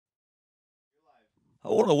I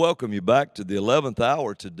want to welcome you back to the 11th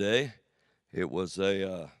hour today. It was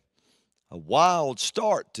a wild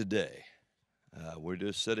start today. We're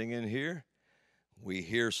just sitting in here. We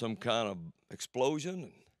hear some kind of explosion.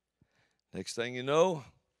 And next thing you know,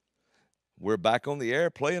 we're back on the air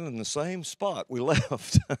playing in the same spot we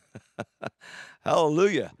left.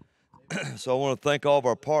 Hallelujah. So I want to thank all of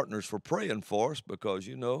our partners for praying for us because,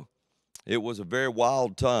 it was a very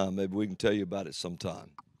wild time. Maybe we can tell you about it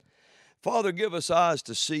sometime. Father, give us eyes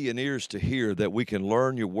to see and ears to hear that we can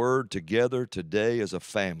learn your word together today as a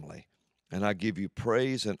family. And I give you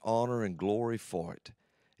praise and honor and glory for it.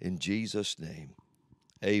 In Jesus' name,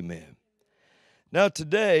 amen. Now,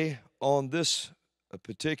 today on this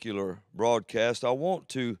particular broadcast, I want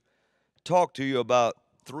to talk to you about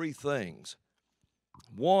three things.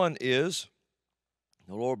 One is,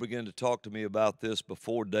 the Lord began to talk to me about this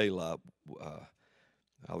before daylight.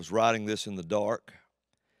 I was writing this in the dark.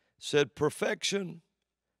 Said perfection,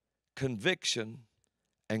 conviction,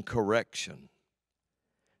 and correction.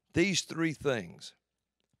 These three things: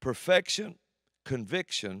 perfection,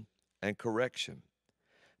 conviction, and correction.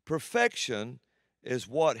 Perfection is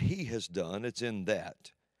what He has done. It's in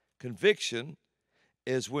that. Conviction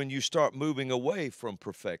is when you start moving away from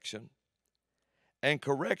perfection. And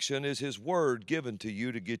correction is His word given to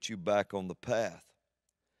you to get you back on the path.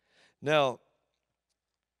 Now,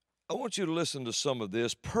 I want you to listen to some of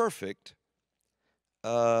this. Perfect,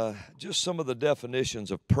 just some of the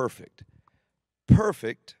definitions of perfect.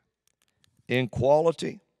 Perfect in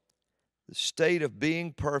quality, the state of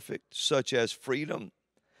being perfect, such as freedom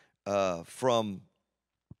from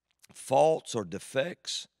faults or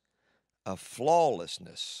defects,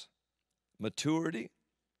 flawlessness, maturity,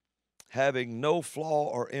 having no flaw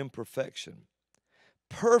or imperfection.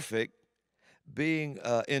 Perfect being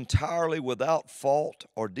entirely without fault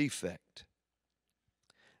or defect,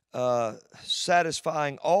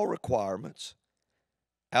 satisfying all requirements.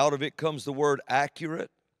 Out of it comes the word accurate,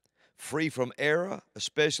 free from error,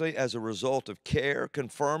 especially as a result of care,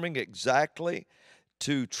 confirming exactly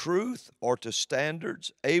to truth or to standards,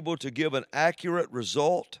 able to give an accurate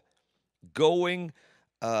result, going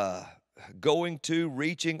to,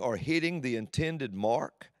 reaching, or hitting the intended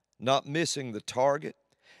mark, not missing the target.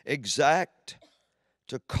 Exact,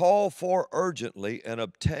 to call for urgently and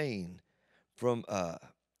obtain from,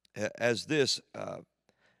 as this,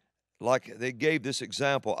 like they gave this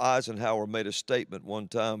example. Eisenhower made a statement one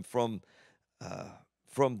time, from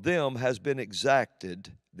them has been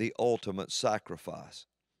exacted the ultimate sacrifice.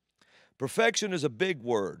 Perfection is a big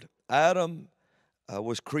word. Adam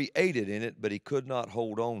was created in it, but he could not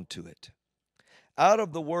hold on to it. Out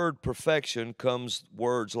of the word perfection comes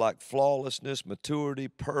words like flawlessness, maturity,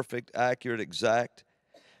 perfect, accurate, exact,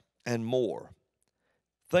 and more.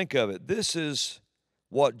 Think of it. This is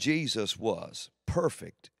what Jesus was: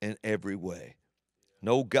 perfect in every way.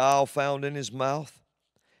 No guile found in his mouth.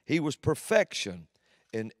 He was perfection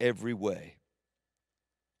in every way.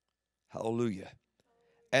 Hallelujah.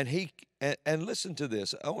 And listen to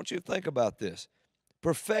this. I want you to think about this.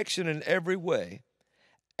 Perfection in every way,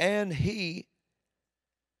 and he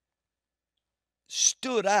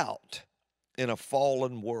stood out in a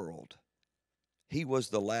fallen world. He was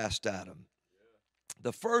the last Adam.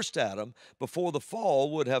 The first Adam, before the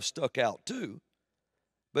fall, would have stuck out too.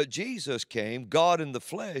 But Jesus came, God in the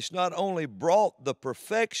flesh, not only brought the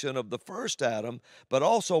perfection of the first Adam, but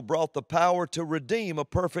also brought the power to redeem a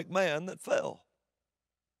perfect man that fell.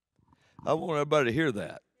 I want everybody to hear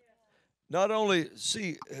that. Not only,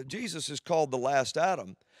 Jesus is called the last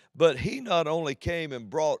Adam, but he not only came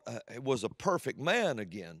and was a perfect man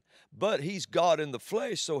again, but he's God in the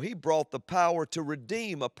flesh, so he brought the power to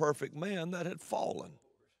redeem a perfect man that had fallen.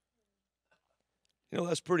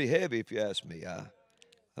 That's pretty heavy if you ask me. I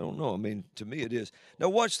don't know. I mean, to me it is. Now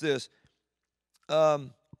watch this.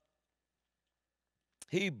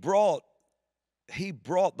 He brought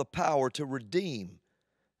the power to redeem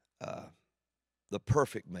the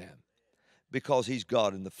perfect man because he's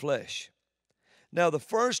God in the flesh. Now, the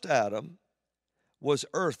first Adam was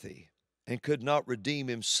earthy and could not redeem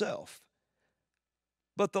himself.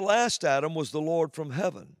 But the last Adam was the Lord from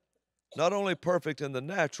heaven, not only perfect in the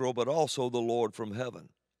natural, but also the Lord from heaven,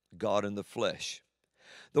 God in the flesh.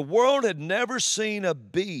 The world had never seen a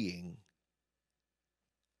being.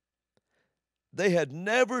 They had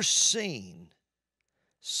never seen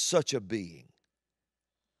such a being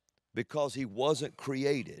because he wasn't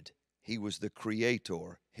created. He was the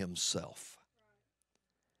creator himself.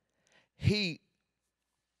 He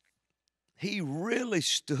really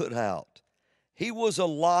stood out. He was a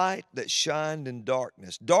light that shined in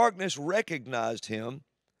darkness. Darkness recognized him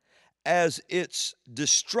as its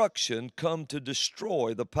destruction come to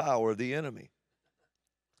destroy the power of the enemy.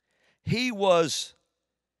 He was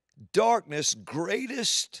darkness'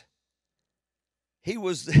 greatest, he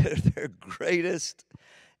was their greatest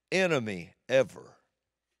enemy ever.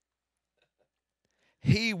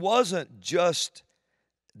 He wasn't just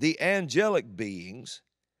the angelic beings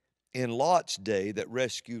in Lot's day that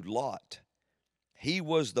rescued Lot. He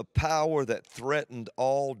was the power that threatened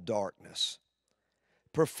all darkness.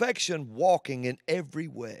 Perfection walking in every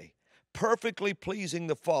way, perfectly pleasing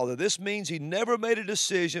the Father. This means he never made a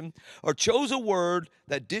decision or chose a word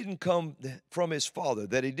that didn't come from his Father,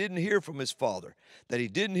 that he didn't hear from his Father, that he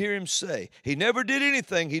didn't hear him say. He never did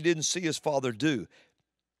anything he didn't see his Father do.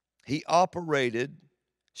 He operated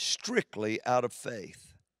strictly out of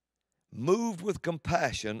faith, moved with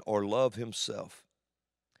compassion or love himself.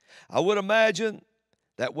 I would imagine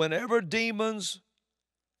that whenever demons,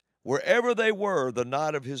 wherever they were the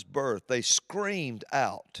night of his birth, they screamed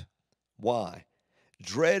out. Why?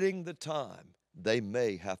 Dreading the time they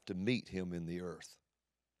may have to meet him in the earth.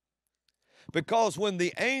 Because when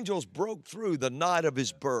the angels broke through the night of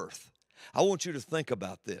his birth, I want you to think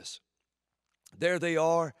about this. There they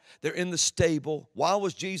are. They're in the stable. Why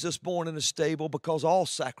was Jesus born in the stable? Because all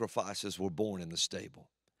sacrifices were born in the stable.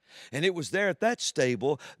 And it was there at that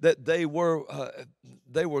stable that they were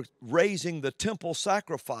raising the temple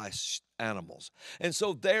sacrifice animals. And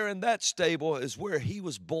so there in that stable is where he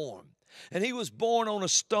was born. And he was born on a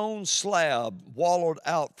stone slab, wallowed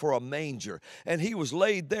out for a manger. And he was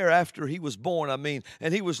laid there after he was born,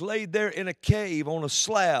 and he was laid there in a cave on a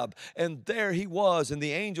slab. And there he was. And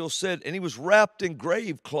the angel said, and he was wrapped in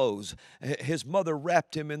grave clothes. His mother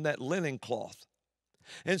wrapped him in that linen cloth.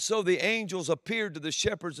 And so the angels appeared to the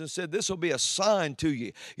shepherds and said, this will be a sign to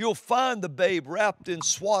you. You'll find the babe wrapped in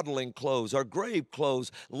swaddling clothes or grave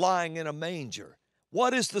clothes lying in a manger.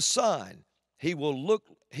 What is the sign? He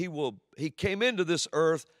came into this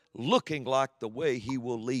earth looking like the way he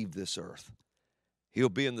will leave this earth. He'll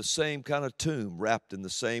be in the same kind of tomb, wrapped in the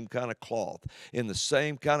same kind of cloth, in the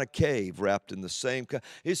same kind of cave, wrapped in the same kind.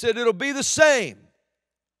 He said it'll be the same.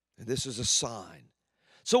 And this is a sign.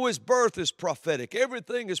 So his birth is prophetic.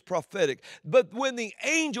 Everything is prophetic. But when the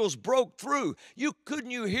angels broke through,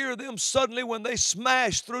 couldn't you hear them suddenly when they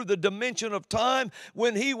smashed through the dimension of time?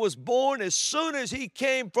 When he was born, as soon as he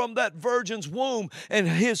came from that virgin's womb and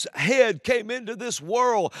his head came into this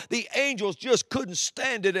world, the angels just couldn't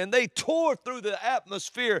stand it, and they tore through the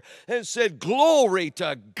atmosphere and said, glory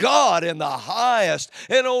to God in the highest,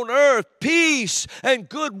 and on earth peace and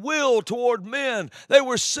goodwill toward men. They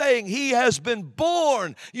were saying he has been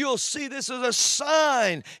born. You'll see this as a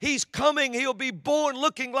sign. He's coming. He'll be born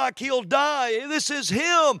looking like he'll die. This is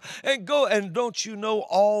him. And don't you know,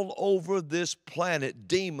 all over this planet,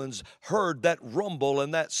 demons heard that rumble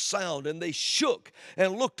and that sound, and they shook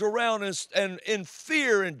and looked around and in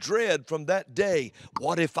fear and dread from that day.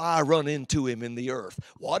 What if I run into him in the earth?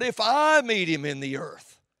 What if I meet him in the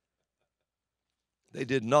earth? They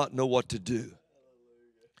did not know what to do,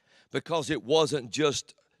 because it wasn't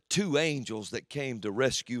just two angels that came to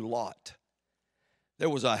rescue Lot. There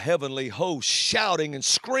was a heavenly host shouting and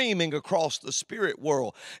screaming across the spirit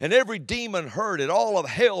world, and every demon heard it. All of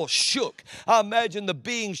hell shook. I imagine the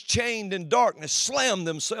beings chained in darkness slammed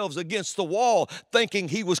themselves against the wall, thinking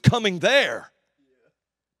he was coming there.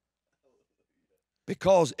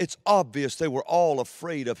 Because it's obvious they were all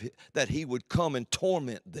afraid of that he would come and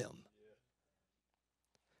torment them.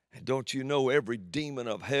 And don't you know, every demon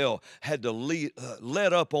of hell had to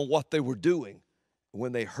let up on what they were doing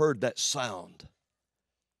when they heard that sound.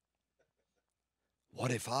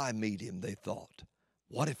 What if I meet him, they thought.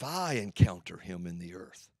 What if I encounter him in the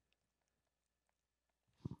earth?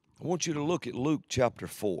 I want you to look at Luke chapter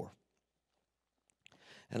 4.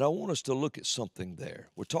 And I want us to look at something there.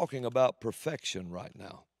 We're talking about perfection right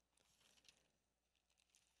now.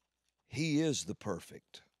 He is the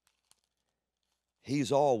perfect.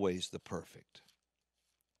 He's always the perfect.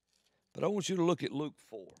 But I want you to look at Luke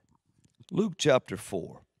 4. Luke chapter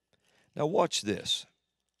 4. Now watch this.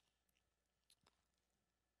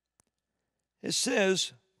 It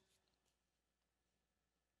says,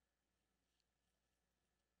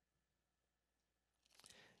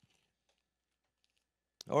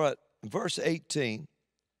 all right, verse 18,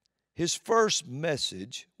 his first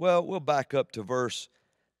message, well, we'll back up to verse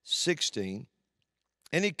 16.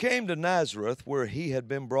 And he came to Nazareth, where he had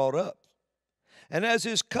been brought up. And as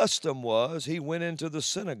his custom was, he went into the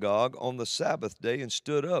synagogue on the Sabbath day and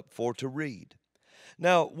stood up for to read.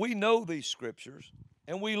 Now, we know these scriptures,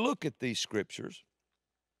 and we look at these scriptures,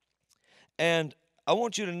 and I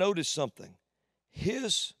want you to notice something.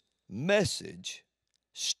 His message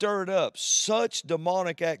stirred up such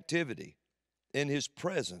demonic activity in his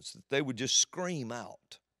presence that they would just scream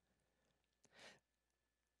out.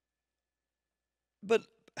 But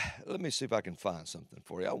let me see if I can find something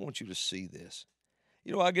for you. I want you to see this.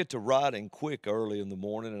 You know, I get to writing quick early in the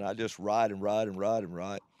morning, and I just write and write and write and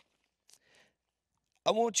write.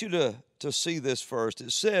 I want you to see this first.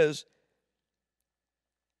 It says,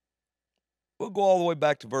 we'll go all the way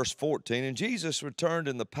back to verse 14. And Jesus returned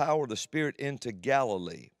in the power of the Spirit into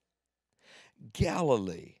Galilee.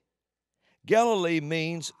 Galilee. Galilee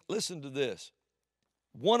means, listen to this,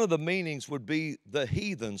 one of the meanings would be the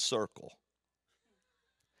heathen circle.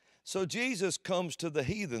 So Jesus comes to the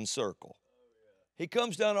heathen circle. He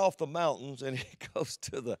comes down off the mountains and he goes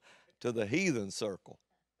to the heathen circle.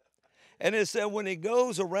 And it said when he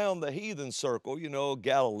goes around the heathen circle, you know,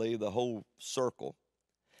 Galilee, the whole circle,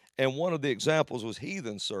 and one of the examples was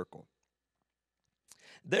heathen circle,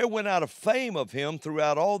 there went out a fame of him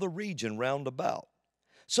throughout all the region round about.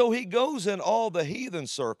 So he goes in all the heathen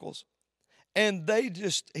circles, and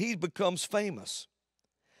he becomes famous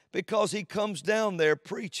because he comes down there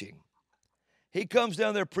preaching. He comes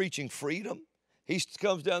down there preaching freedom. He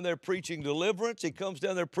comes down there preaching deliverance. He comes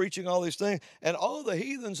down there preaching all these things, and all the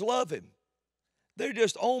heathens love him. They're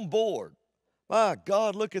just on board. My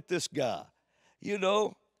God, look at this guy. You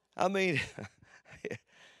know, I mean,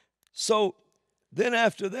 so then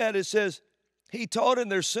after that it says, he taught in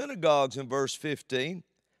their synagogues in verse 15,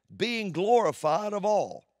 being glorified of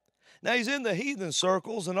all. Now he's in the heathen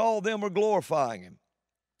circles and all of them are glorifying him.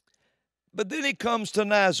 But then he comes to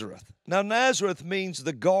Nazareth. Now Nazareth means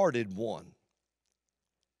the guarded one.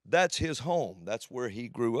 That's his home. That's where he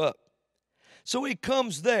grew up. So he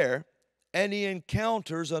comes there and he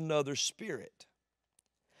encounters another spirit.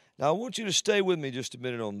 Now I want you to stay with me just a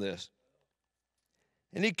minute on this.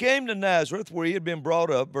 And he came to Nazareth where he had been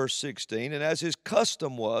brought up, verse 16, and as his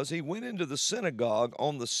custom was, he went into the synagogue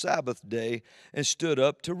on the Sabbath day and stood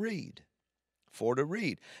up to read.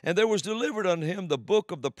 And there was delivered unto him the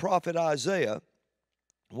book of the prophet Isaiah.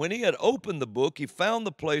 When he had opened the book, he found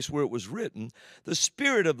the place where it was written, the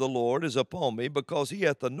Spirit of the Lord is upon me, because he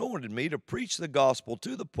hath anointed me to preach the gospel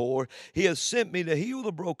to the poor. He hath sent me to heal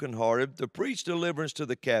the brokenhearted, to preach deliverance to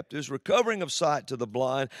the captives, recovering of sight to the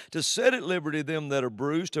blind, to set at liberty them that are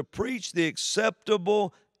bruised, to preach the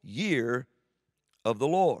acceptable year of the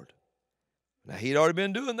Lord. Now, he'd already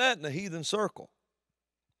been doing that in the heathen circle,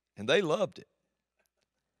 and they loved it.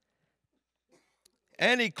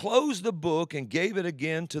 And he closed the book and gave it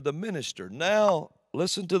again to the minister. Now,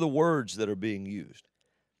 listen to the words that are being used.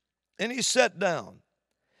 And he sat down,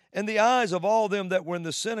 and the eyes of all them that were in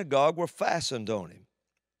the synagogue were fastened on him.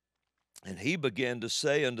 And he began to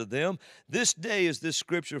say unto them, this day is this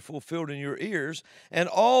scripture fulfilled in your ears. And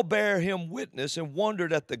all bare him witness and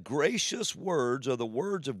wondered at the gracious words, or the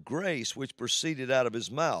words of grace, which proceeded out of his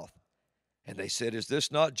mouth. And they said, is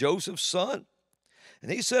this not Joseph's son? And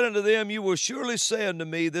he said unto them, you will surely say unto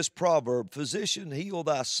me this proverb, physician, heal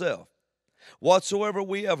thyself. Whatsoever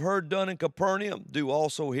we have heard done in Capernaum, do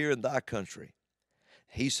also here in thy country.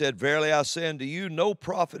 He said, verily I say unto you, no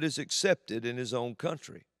prophet is accepted in his own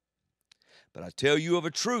country. But I tell you of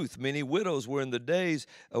a truth, many widows were in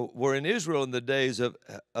Israel in the days of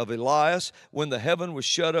Elias, when the heaven was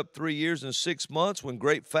shut up 3 years and 6 months, when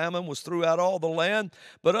great famine was throughout all the land.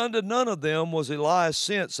 But unto none of them was Elias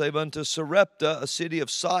sent, save unto Sarepta, a city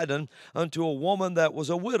of Sidon, unto a woman that was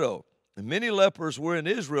a widow. And many lepers were in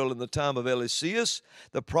Israel in the time of Eliseus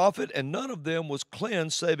the prophet, and none of them was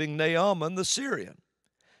cleansed, saving Naaman the Syrian.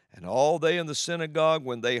 And all they in the synagogue,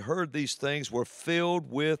 when they heard these things, were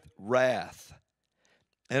filled with wrath,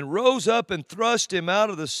 and rose up and thrust him out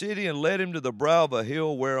of the city, and led him to the brow of a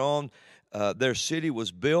hill whereon their city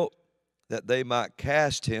was built, that they might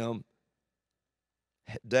cast him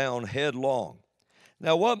down headlong.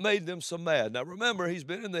 Now, what made them so mad? Now, remember, he's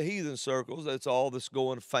been in the heathen circles. That's all that's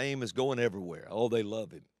going. Fame is going everywhere. Oh, they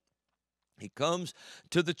love him. He comes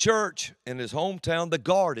to the church in his hometown, the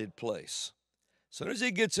guarded place. As soon as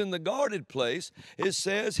he gets in the guarded place, it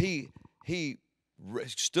says he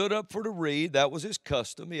stood up to read. That was his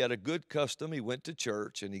custom. He had a good custom. He went to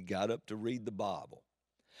church and he got up to read the Bible.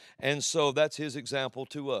 And so that's his example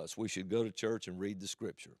to us. We should go to church and read the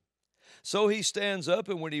scripture. So he stands up,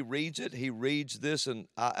 and when he reads this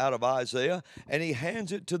out of Isaiah, and he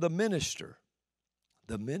hands it to the minister.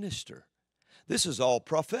 The minister. This is all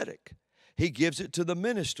prophetic. He gives it to the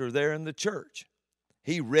minister there in the church.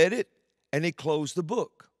 He read it, and he closed the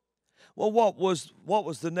book. Well, what was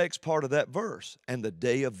the next part of that verse? And the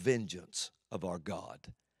day of vengeance of our God.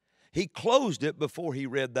 He closed it before he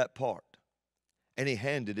read that part, and he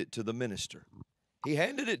handed it to the minister. He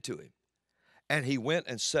handed it to him. And he went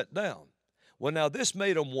and sat down. Well, now this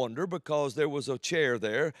made them wonder because there was a chair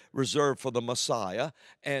there reserved for the Messiah,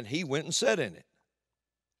 and he went and sat in it.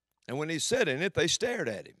 And when he sat in it, they stared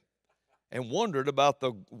at him and wondered about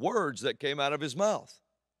the words that came out of his mouth.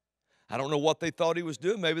 I don't know what they thought he was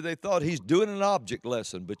doing. Maybe they thought he's doing an object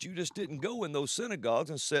lesson, but you just didn't go in those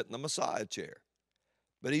synagogues and sit in the Messiah chair.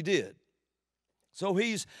 But he did. So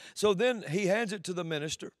then he hands it to the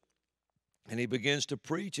minister, and he begins to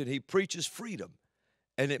preach, and he preaches freedom.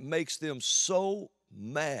 And it makes them so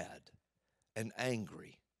mad and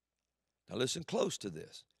angry. Now listen close to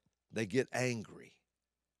this. They get angry,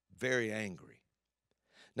 very angry.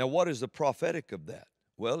 Now what is the prophetic of that?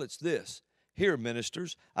 Well, it's this. Here,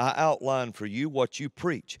 ministers, I outline for you what you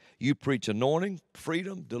preach. You preach anointing,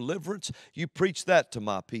 freedom, deliverance. You preach that to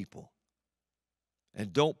my people.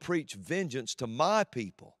 And don't preach vengeance to my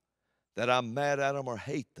people that I'm mad at them or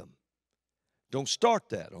hate them. Don't start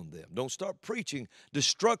that on them. Don't start preaching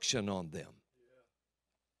destruction on them.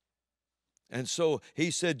 And so he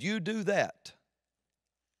said, you do that.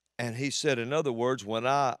 And he said, in other words, when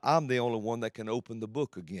I'm the only one that can open the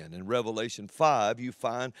book again. In Revelation 5, you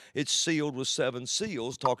find it's sealed with 7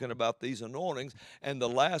 seals, talking about these anointings. And the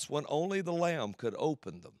last one, only the Lamb could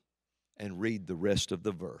open them and read the rest of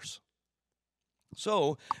the verse.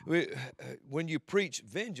 So when you preach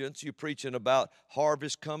vengeance, you're preaching about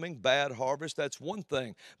harvest coming, bad harvest. That's one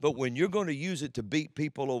thing. But when you're going to use it to beat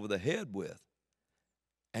people over the head with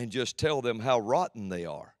and just tell them how rotten they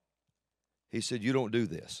are, he said, you don't do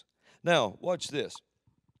this. Now, watch this.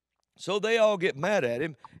 So they all get mad at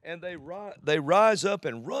him, and they rise up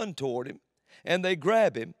and run toward him, and they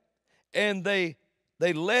grab him, and they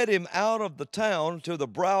led him out of the town to the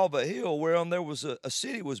brow of a hill whereon there was a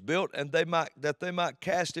city was built, and they might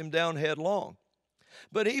cast him down headlong.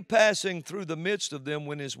 But he, passing through the midst of them,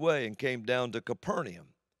 went his way and came down to Capernaum.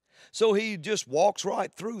 So he just walks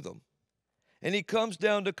right through them, and he comes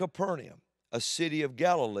down to Capernaum, a city of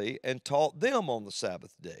Galilee, and taught them on the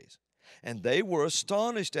Sabbath days. And they were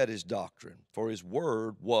astonished at his doctrine, for his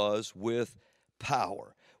word was with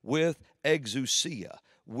power, with exousia,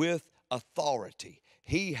 with authority.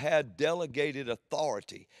 He had delegated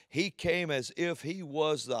authority. He came as if he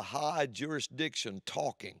was the high jurisdiction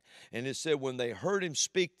talking. And it said when they heard him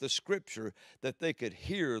speak the scripture, that they could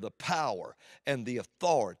hear the power and the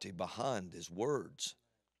authority behind his words.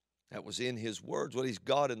 That was in his words. Well, he's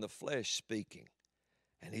God in the flesh speaking,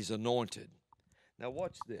 and he's anointed. Now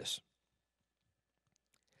watch this.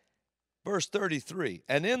 Verse 33,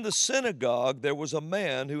 and in the synagogue there was a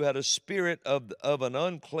man who had a spirit of an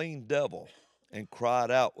unclean devil, and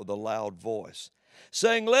cried out with a loud voice,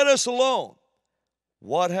 saying, let us alone.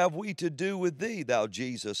 What have we to do with thee, thou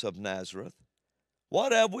Jesus of Nazareth?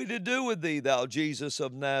 What have we to do with thee, thou Jesus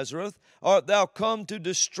of Nazareth? Art thou come to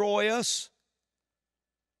destroy us?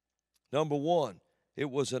 Number one,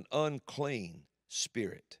 it was an unclean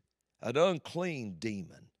spirit, an unclean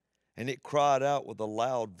demon. And it cried out with a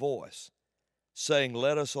loud voice, saying,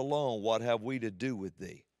 let us alone, what have we to do with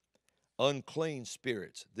thee? Unclean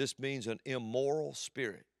spirits. This means an immoral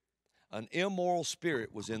spirit. An immoral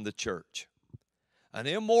spirit was in the church. An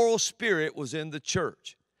immoral spirit was in the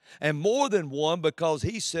church. And more than one, because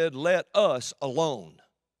he said, let us alone.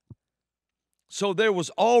 So there was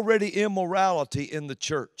already immorality in the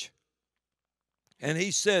church. And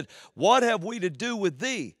he said, what have we to do with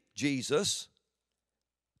thee, Jesus?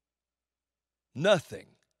 Nothing.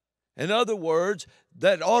 In other words,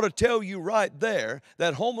 that ought to tell you right there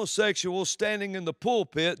that homosexuals standing in the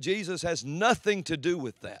pulpit, Jesus has nothing to do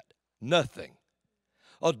with that. Nothing.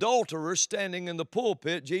 Adulterers standing in the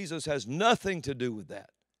pulpit, Jesus has nothing to do with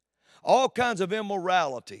that. All kinds of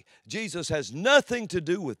immorality, Jesus has nothing to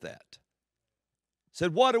do with that.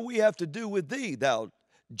 Said, what do we have to do with thee, thou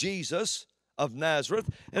Jesus of Nazareth?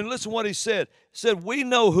 And listen what he said. He said, we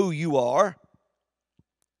know who you are.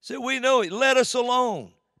 He said, we know it. Let us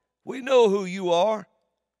alone. We know who you are.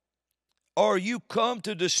 Are you come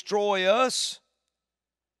to destroy us?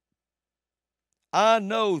 I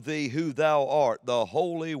know thee who thou art, the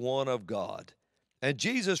Holy One of God. And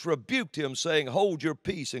Jesus rebuked him, saying, hold your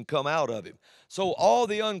peace and come out of him. So all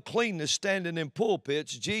the uncleanness standing in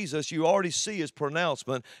pulpits, Jesus, you already see his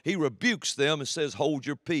pronouncement. He rebukes them and says, hold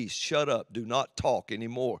your peace, shut up, do not talk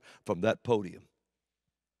anymore from that podium.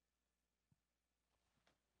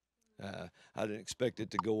 I didn't expect it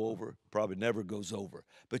to go over. Probably never goes over.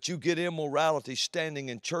 But you get immorality standing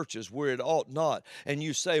in churches where it ought not. And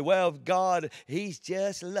you say, well, God, he's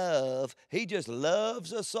just love. He just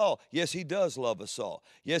loves us all. Yes, he does love us all.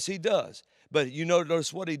 Yes, he does. But you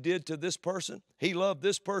notice what he did to this person? He loved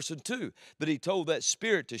this person too. But he told that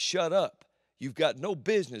spirit to shut up. You've got no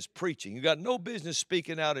business preaching. You've got no business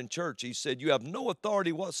speaking out in church. He said, you have no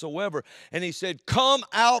authority whatsoever. And he said, come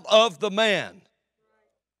out of the man,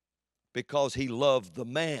 because he loved the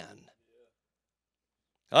man.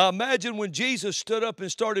 I imagine when Jesus stood up and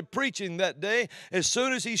started preaching that day, as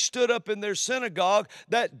soon as he stood up in their synagogue,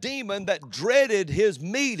 that demon that dreaded his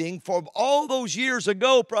meeting for all those years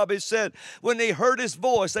ago probably said, when they heard his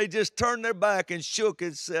voice, they just turned their back and shook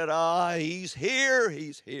and said, he's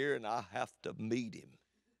here, and I have to meet him.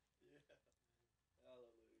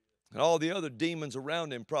 And all the other demons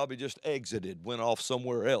around him probably just exited, went off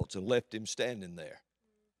somewhere else and left him standing there.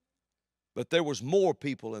 But there was more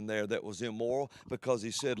people in there that was immoral, because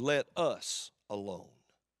he said, let us alone.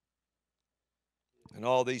 And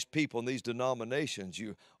all these people in these denominations,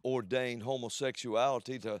 you ordain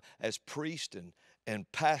homosexuality as priests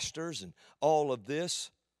and pastors and all of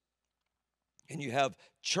this. And you have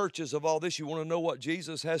churches of all this. You want to know what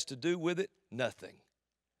Jesus has to do with it? Nothing.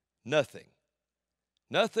 Nothing.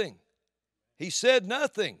 Nothing. He said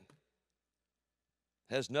nothing.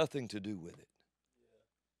 Has nothing to do with it.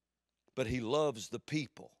 But he loves the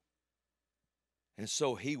people. And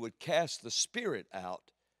so he would cast the spirit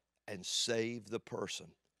out and save the person.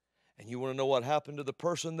 And you want to know what happened to the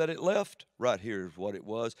person that it left? Right here is what it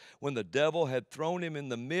was. When the devil had thrown him in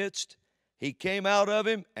the midst, he came out of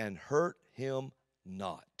him and hurt him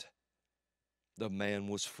not. The man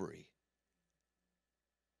was free.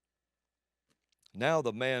 Now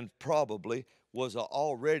the man probably was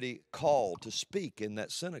already called to speak in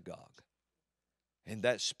that synagogue. And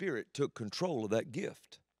that spirit took control of that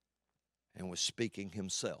gift and was speaking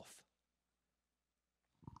himself.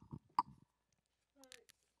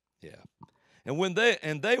 Yeah.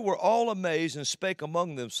 And they were all amazed and spake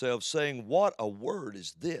among themselves, saying, what a word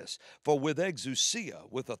is this? For with exousia,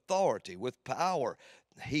 with authority, with power,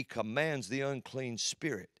 he commands the unclean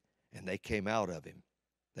spirit. And they came out of him.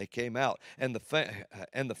 They came out. And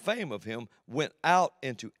the fame of him went out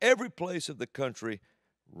into every place of the country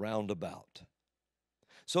round about.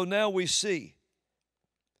 So now we see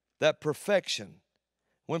that perfection,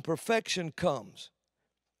 when perfection comes,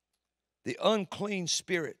 the unclean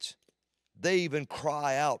spirits, they even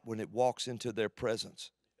cry out when it walks into their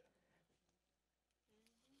presence.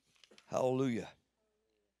 Hallelujah.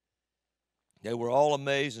 They were all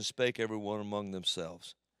amazed and spake every one among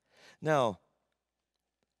themselves. Now,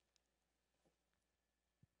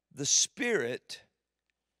 the spirit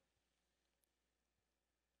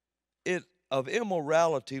of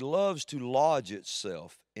immorality loves to lodge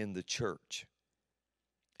itself in the church.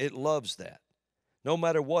 It loves that. No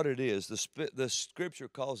matter what it is, the scripture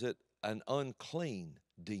calls it an unclean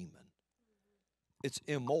demon. It's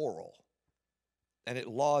immoral, and it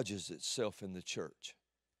lodges itself in the church.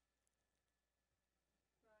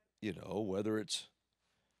 You know, whether it's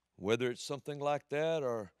something like that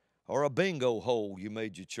or a bingo hole you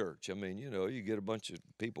made your church. I mean, you know, you get a bunch of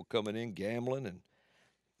people coming in gambling and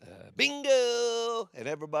bingo, and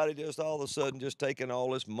everybody just all of a sudden just taking all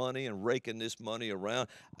this money and raking this money around.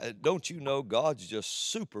 Don't you know God's just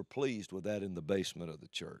super pleased with that in the basement of the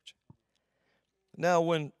church? Now,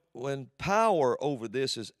 when power over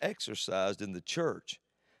this is exercised in the church,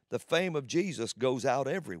 the fame of Jesus goes out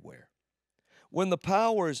everywhere. When the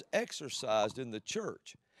power is exercised in the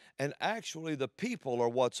church, and actually the people are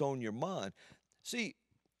what's on your mind. See,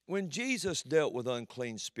 when Jesus dealt with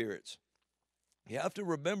unclean spirits, you have to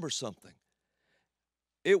remember something.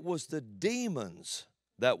 It was the demons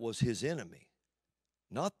that was his enemy,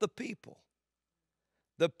 not the people.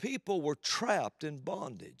 The people were trapped in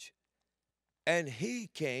bondage, and he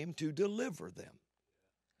came to deliver them.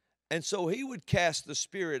 And so he would cast the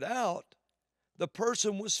spirit out. The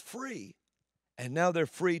person was free, and now they're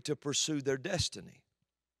free to pursue their destiny.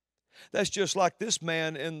 That's just like this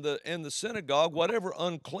man in the synagogue. Whatever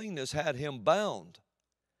uncleanness had him bound,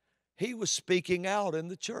 he was speaking out in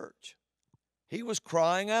the church. He was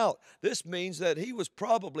crying out. This means that he was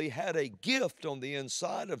probably had a gift on the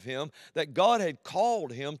inside of him, that God had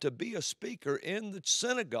called him to be a speaker in the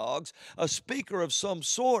synagogues, a speaker of some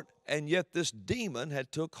sort, and yet this demon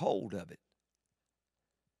had took hold of it.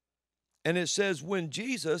 And it says when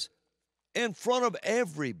Jesus, in front of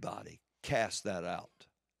everybody, cast that out.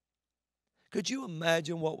 Could you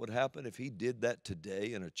imagine what would happen if he did that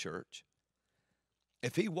today in a church?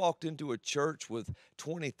 If he walked into a church with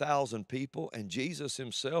 20,000 people and Jesus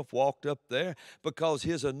himself walked up there, because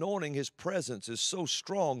his anointing, his presence is so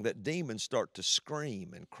strong that demons start to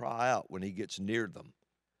scream and cry out when he gets near them.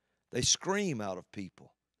 They scream out of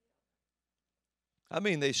people. I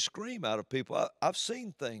mean, they scream out of people. I've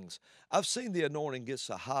seen things. I've seen the anointing get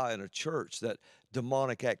so high in a church that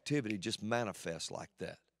demonic activity just manifests like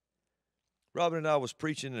that. Robin and I was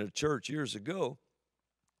preaching in a church years ago,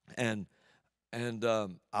 and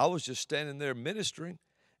I was just standing there ministering,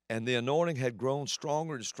 and the anointing had grown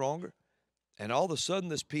stronger and stronger. And all of a sudden,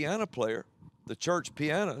 this piano player, the church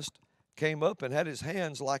pianist, came up and had his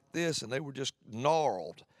hands like this, and they were just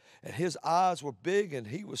gnarled. And his eyes were big, and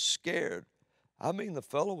he was scared. I mean, the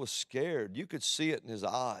fellow was scared. You could see it in his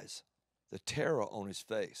eyes, the terror on his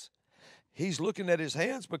face. He's looking at his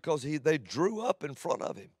hands because they drew up in front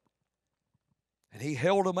of him. And he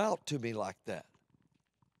held them out to me like that,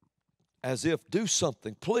 as if, do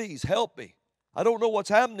something, please help me. I don't know what's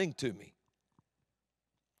happening to me.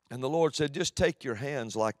 And the Lord said, just take your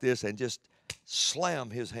hands like this and just slam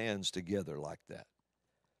his hands together like that.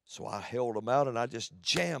 So I held him out and I just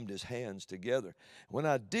jammed his hands together. When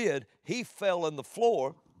I did, he fell on the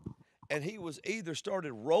floor, and he was either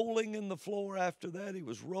started rolling in the floor after that, he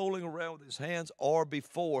was rolling around with his hands, or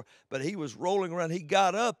before, but he was rolling around. He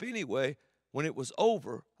got up anyway. When it was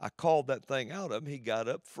over, I called that thing out of him. He got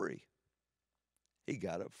up free. He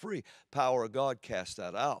got up free. Power of God cast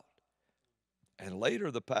that out. And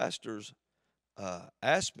later the pastors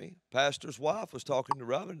asked me, pastor's wife was talking to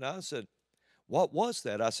Robin, and I said, what was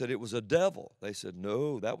that? I said, it was a devil. They said,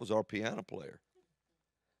 no, that was our piano player.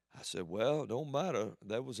 I said, well, it don't matter.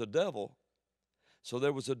 That was a devil. So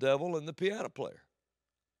there was a devil in the piano player.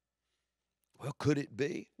 Well, could it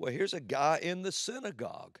be? Well, here's a guy in the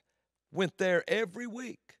synagogue. Went there every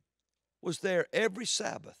week, was there every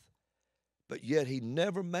Sabbath, but yet he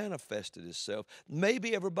never manifested himself.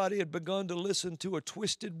 Maybe everybody had begun to listen to a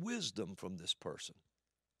twisted wisdom from this person,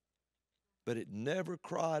 but it never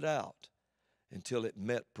cried out until it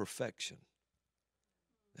met perfection.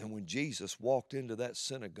 And when Jesus walked into that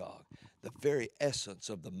synagogue, the very essence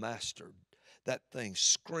of the master, that thing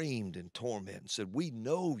screamed in torment and said, we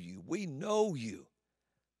know you, we know you.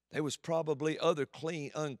 There was probably other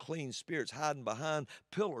unclean spirits hiding behind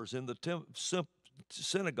pillars in the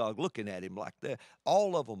synagogue looking at him like that,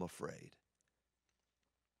 all of them afraid.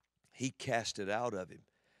 He cast it out of him,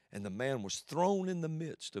 and the man was thrown in the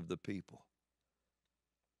midst of the people.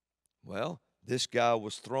 Well, this guy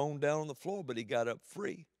was thrown down on the floor, but he got up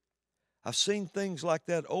free. I've seen things like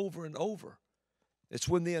that over and over. It's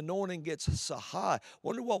when the anointing gets so high.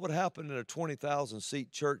 Wonder what would happen in a 20,000-seat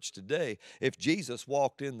church today if Jesus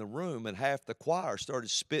walked in the room and half the choir started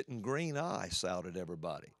spitting green ice out at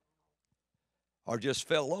everybody. Or just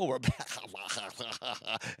fell over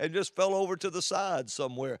and just fell over to the side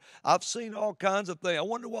somewhere. I've seen all kinds of things. I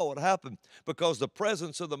wonder what would happen, because the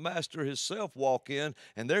presence of the master himself walk in,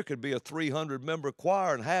 and there could be a 300-member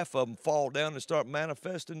choir and half of them fall down and start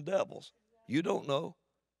manifesting devils. You don't know.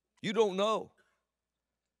 You don't know.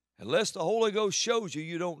 Unless the Holy Ghost shows you,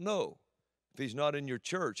 you don't know. If he's not in your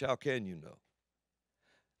church, how can you know?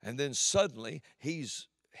 And then suddenly he's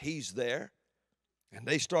there, and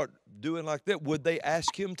they start doing like that. Would they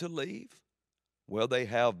ask him to leave? Well, they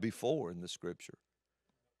have before in the scripture.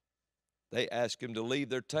 They asked him to leave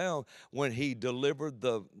their town when he delivered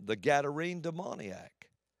the Gadarene demoniac.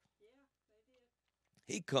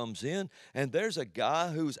 He comes in, and there's a guy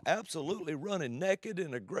who's absolutely running naked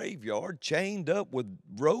in a graveyard, chained up with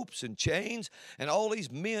ropes and chains, and all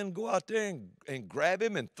these men go out there and grab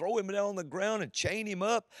him and throw him down on the ground and chain him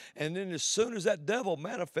up. And then as soon as that devil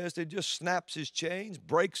manifests, it just snaps his chains,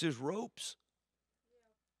 breaks his ropes.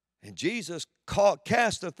 And Jesus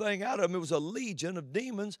cast the thing out of him. It was a legion of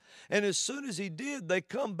demons. And as soon as he did, they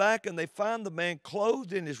come back and they find the man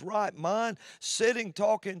clothed in his right mind, sitting,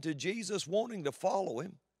 talking to Jesus, wanting to follow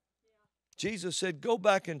him. Jesus said, go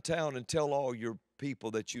back in town and tell all your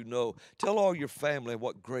people that you know, tell all your family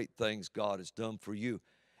what great things God has done for you.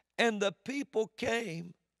 And the people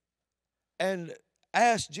came and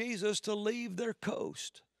asked Jesus to leave their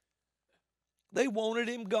coast. They wanted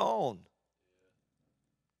him gone.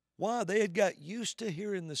 Why? They had got used to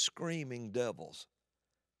hearing the screaming devils.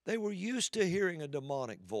 They were used to hearing a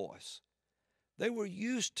demonic voice. They were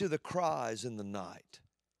used to the cries in the night.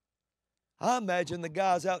 I imagine the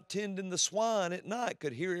guys out tending the swine at night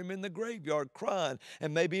could hear him in the graveyard crying,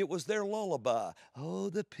 and maybe it was their lullaby.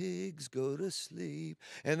 Oh, the pigs go to sleep.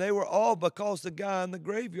 And they were all because the guy in the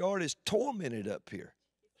graveyard is tormented up here.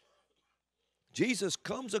 Jesus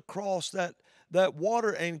comes across that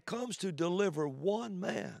water and comes to deliver one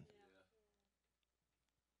man.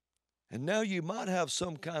 And now you might have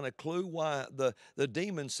some kind of clue why the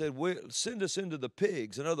demon said, send us into the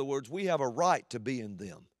pigs. In other words, we have a right to be in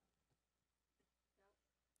them.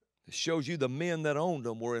 It shows you the men that owned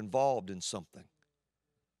them were involved in something.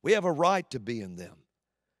 We have a right to be in them.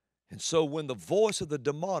 And so when the voice of the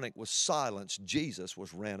demonic was silenced, Jesus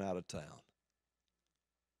was ran out of town.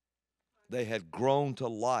 They had grown to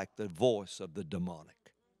like the voice of the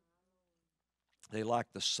demonic. They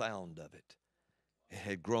liked the sound of it. It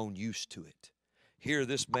had grown used to it. Here,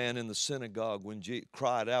 this man in the synagogue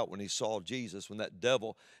cried out when he saw Jesus, when that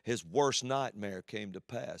devil, his worst nightmare came to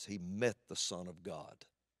pass. He met the Son of God.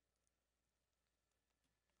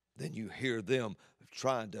 Then you hear them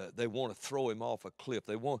they want to throw him off a cliff.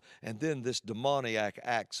 And then this demoniac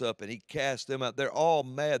acts up and he casts them out. They're all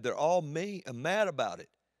mad. They're all mad about it.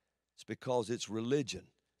 It's because it's religion.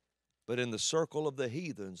 But in the circle of the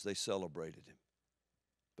heathens, they celebrated him.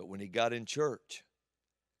 But when he got in church,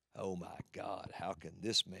 oh my God, how can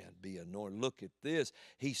this man be anointed? Look at this.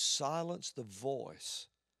 He silenced the voice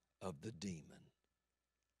of the demon.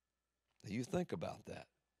 Now you think about that.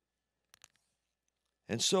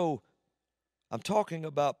 And so I'm talking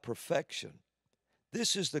about perfection.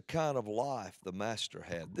 This is the kind of life the Master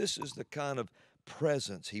had. This is the kind of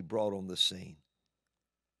presence he brought on the scene.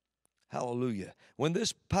 Hallelujah. When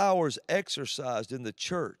this power is exercised in the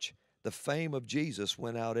church, the fame of Jesus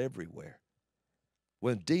went out everywhere.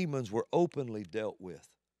 When demons were openly dealt with.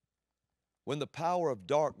 When the power of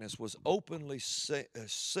darkness was openly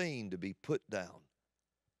seen to be put down.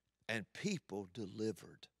 And people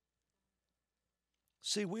delivered.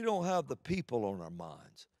 See, we don't have the people on our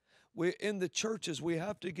minds. In the churches, we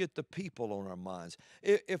have to get the people on our minds.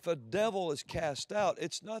 If a devil is cast out,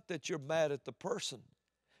 it's not that you're mad at the person.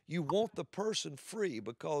 You want the person free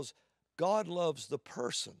because God loves the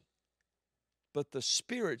person. But the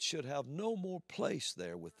spirit should have no more place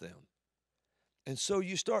there with them. And so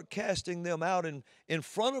you start casting them out in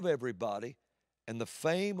front of everybody, and the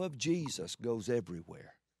fame of Jesus goes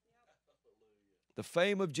everywhere. The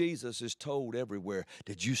fame of Jesus is told everywhere.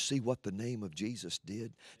 Did you see what the name of Jesus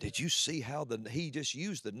did? Did you see how he just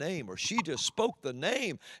used the name, or she just spoke the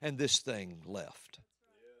name and this thing left?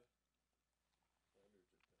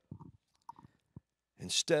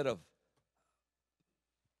 Instead of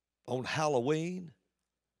on Halloween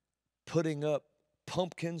putting up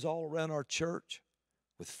pumpkins all around our church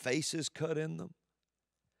with faces cut in them,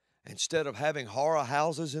 instead of having horror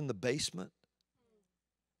houses in the basement.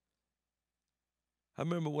 I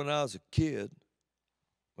remember when I was a kid,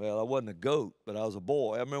 well, I wasn't a goat, but I was a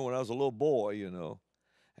boy. I remember when I was a little boy,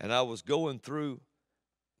 and I was going through,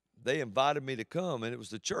 they invited me to come, and it was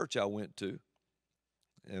the church I went to,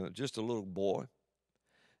 just a little boy.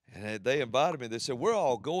 And they invited me. They said, we're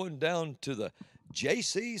all going down to the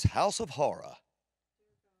JC's House of Horror.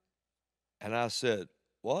 And I said,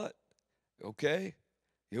 what? Okay.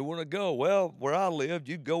 You want to go? Well, where I lived,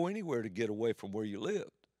 you'd go anywhere to get away from where you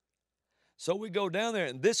lived. So we go down there,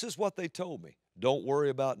 and this is what they told me. Don't worry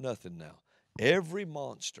about nothing now. Every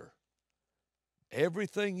monster,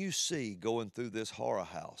 everything you see going through this horror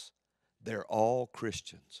house, they're all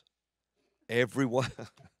Christians. Everyone.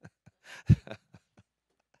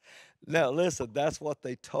 Now, listen, that's what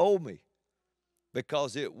they told me,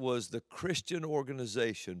 because it was the Christian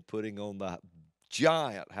organization putting on the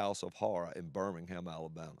giant house of horror in Birmingham,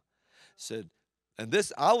 Alabama. Said, and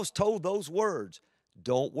this, I was told those words,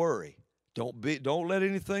 don't worry. Don't let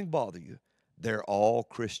anything bother you. They're all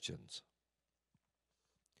Christians.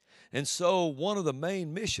 And so one of the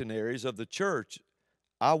main missionaries of the church,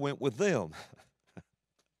 I went with them.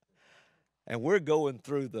 And we're going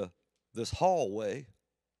through this hallway,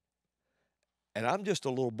 and I'm just a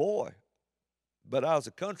little boy. But I was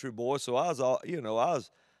a country boy, so I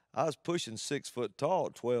was pushing 6 foot tall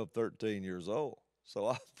at 12, 13 years old.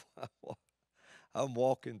 So I'm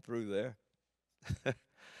walking through there.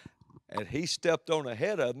 And he stepped on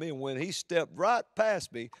ahead of me, and when he stepped right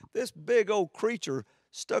past me, this big old creature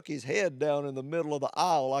stuck his head down in the middle of the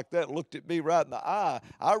aisle like that and looked at me right in the eye.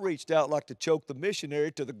 I reached out like to choke the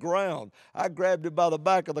missionary to the ground. I grabbed him by the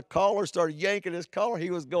back of the collar, started yanking his collar.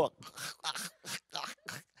 He was going,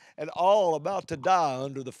 and all about to die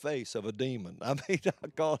under the face of a demon. I mean,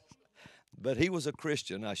 but he was a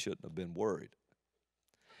Christian. I shouldn't have been worried.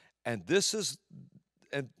 And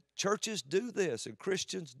churches do this, and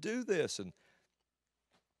Christians do this, and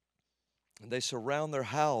they surround their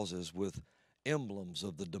houses with emblems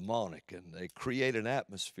of the demonic, and they create an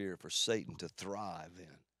atmosphere for Satan to thrive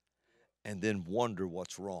in, and then wonder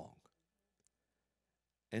what's wrong.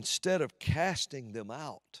 Instead of casting them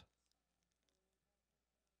out,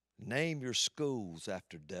 name your schools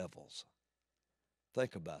after devils.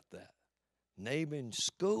 Think about that. Naming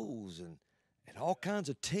schools and all kinds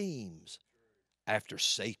of teams after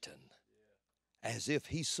Satan, as if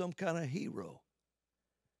he's some kind of hero.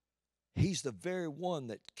 He's the very one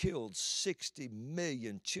that killed 60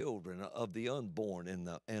 million children of the unborn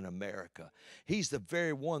in America. He's the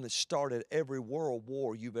very one that started every world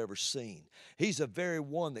war you've ever seen. He's the very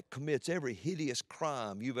one that commits every hideous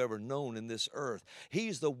crime you've ever known in this earth.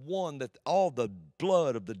 He's the one that all the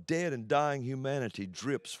blood of the dead and dying humanity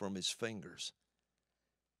drips from his fingers.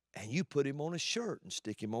 And you put him on a shirt and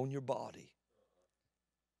stick him on your body.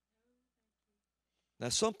 Now,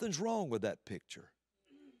 something's wrong with that picture.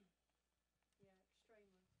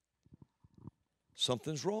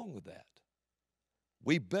 Something's wrong with that.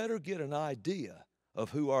 We better get an idea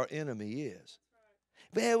of who our enemy is.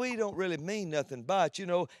 Man, we don't really mean nothing by it. You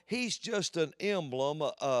know, he's just an emblem.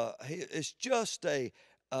 It's just a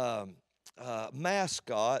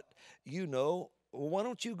mascot. You know, well, why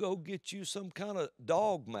don't you go get you some kind of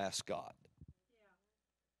dog mascot?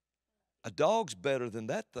 A dog's better than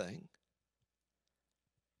that thing.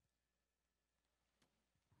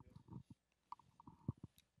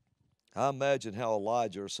 I imagine how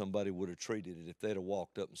Elijah or somebody would have treated it if they'd have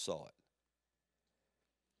walked up and saw it.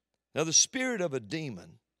 Now, the spirit of a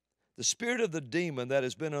demon, the spirit of the demon that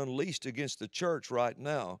has been unleashed against the church right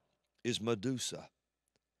now is Medusa.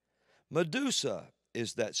 Medusa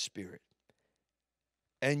is that spirit.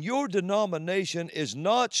 And your denomination is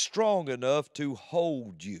not strong enough to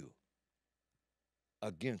hold you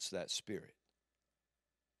against that spirit.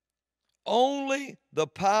 Only the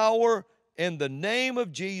power in the name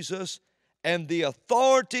of Jesus and the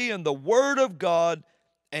authority and the Word of God,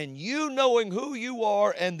 and you knowing who you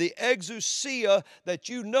are and the exousia that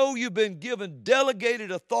you know you've been given delegated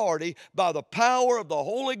authority by the power of the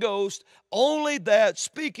Holy Ghost, only that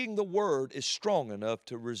speaking the Word is strong enough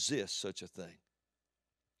to resist such a thing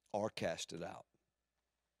or cast it out.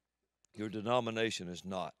 Your denomination is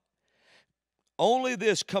not. Only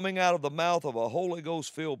this coming out of the mouth of a Holy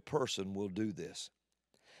Ghost-filled person will do this.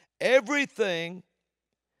 Everything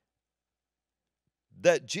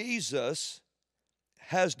that Jesus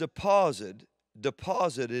has deposited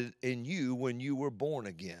in you when you were born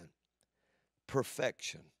again,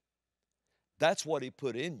 perfection. That's what he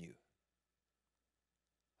put in you.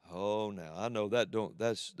 Oh, now I know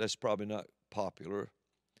that's probably not popular,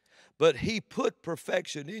 but he put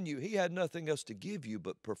perfection in you. He had nothing else to give you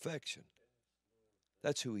but perfection.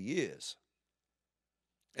 That's who he is.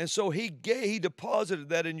 And so he deposited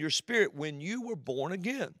that in your spirit when you were born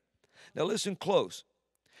again. Now listen close.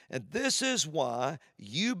 And this is why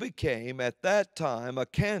you became at that time a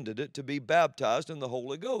candidate to be baptized in the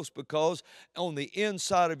Holy Ghost, because on the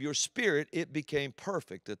inside of your spirit it became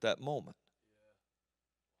perfect at that moment.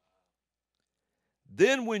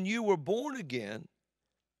 Then when you were born again,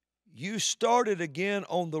 you started again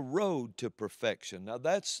on the road to perfection. Now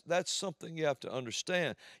that's something you have to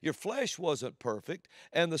understand. Your flesh wasn't perfect,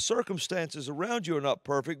 and the circumstances around you are not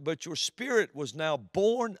perfect, but your spirit was now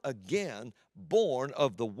born again, born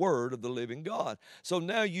of the Word of the living God. So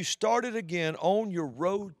now you started again on your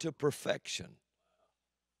road to perfection.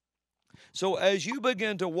 So as you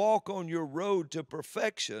begin to walk on your road to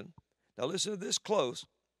perfection, now listen to this close,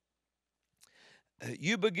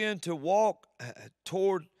 you begin to walk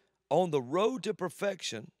on the road to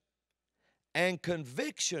perfection, and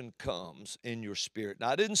conviction comes in your spirit.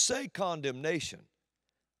 Now, I didn't say condemnation.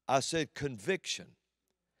 I said conviction.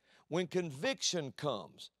 When conviction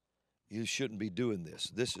comes, you shouldn't be doing this.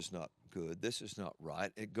 This is not good. This is not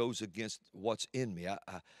right. It goes against what's in me.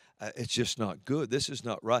 It's just not good. This is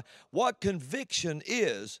not right. What conviction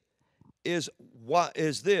is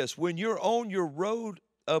this. When you're on your road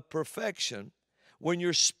of perfection, when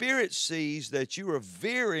your spirit sees that you are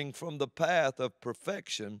veering from the path of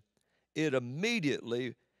perfection, it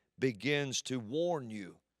immediately begins to warn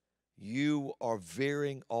you. You are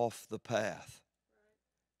veering off the path.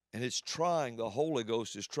 And the Holy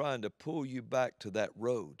Ghost is trying to pull you back to that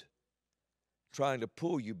road. Trying to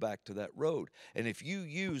pull you back to that road. And if you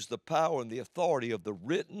use the power and the authority of the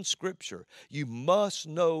written Scripture, you must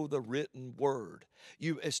know the written Word.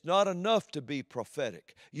 It's not enough to be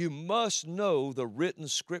prophetic. You must know the written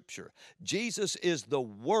Scripture. Jesus is the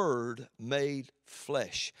Word made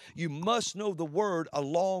flesh. You must know the Word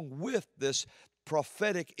along with this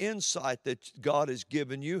prophetic insight that God has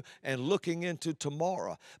given you and looking into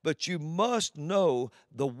tomorrow. But you must know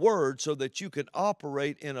the Word so that you can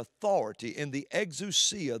operate in authority, in the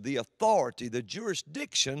exousia, the authority, the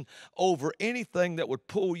jurisdiction over anything that would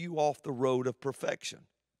pull you off the road of perfection.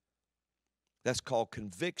 That's called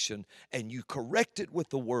conviction, and you correct it with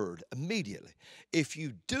the Word immediately. If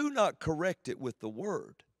you do not correct it with the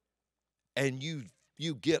Word and you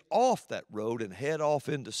get off that road and head off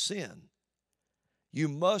into sin, you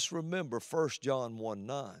must remember 1 John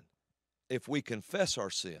 1:9. If we confess our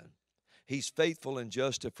sin, He's faithful and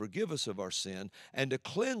just to forgive us of our sin and to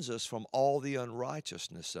cleanse us from all the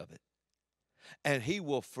unrighteousness of it. And He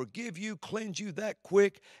will forgive you, cleanse you that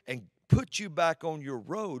quick, and put you back on your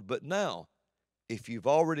road. But now, if you've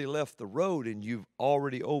already left the road and you've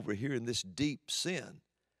already over here in this deep sin,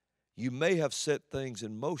 you may have set things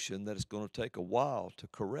in motion that it's going to take a while to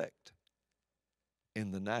correct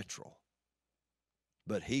in the natural.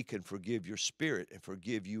 But He can forgive your spirit and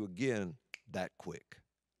forgive you again that quick.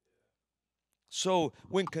 So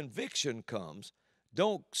when conviction comes,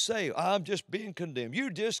 don't say, I'm just being condemned. You're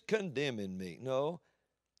just condemning me. No,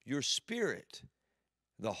 your spirit,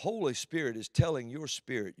 the Holy Spirit is telling your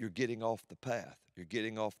spirit you're getting off the path. You're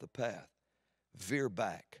getting off the path. Veer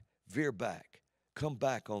back, come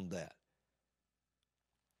back on that.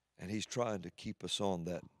 And He's trying to keep us on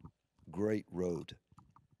that great road.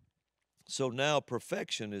 So now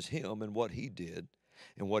perfection is Him and what He did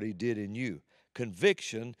and what He did in you.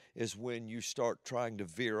 Conviction is when you start trying to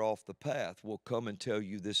veer off the path. We'll come and tell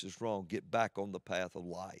you this is wrong. Get back on the path of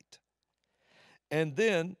light. And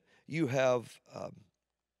then you have,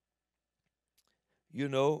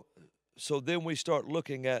 so then we start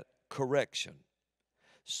looking at correction.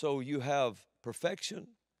 So you have perfection,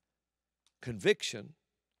 conviction,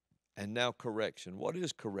 and now correction. What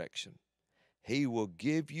is correction? He will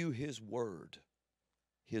give you His word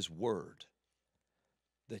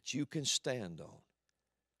that you can stand on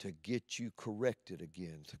to get you corrected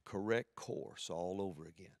again, to correct course all over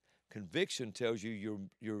again. Conviction tells you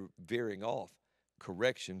you're veering off.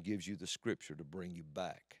 Correction gives you the scripture to bring you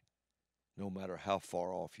back, no matter how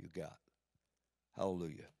far off you got.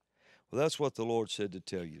 Hallelujah. Well, that's what the Lord said to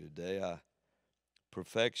tell you today.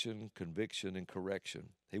 Perfection, conviction, and correction.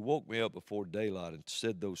 He woke me up before daylight and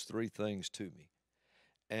said those three things to me.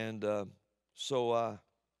 And so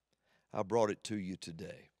I brought it to you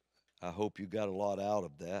today. I hope you got a lot out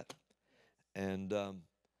of that. And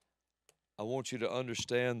I want you to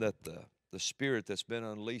understand that the spirit that's been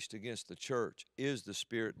unleashed against the church is the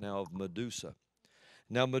spirit now of Medusa.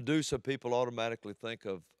 Now, Medusa, people automatically think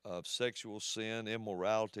of sexual sin,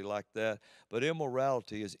 immorality like that. But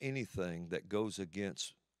immorality is anything that goes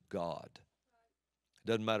against God. It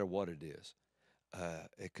doesn't matter what it is.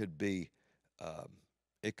 It could be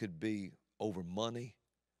over money.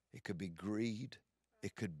 It could be greed.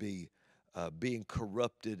 It could be being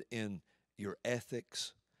corrupted in your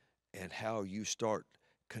ethics and how you start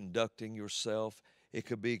conducting yourself. It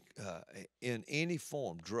could be in any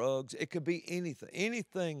form, drugs. It could be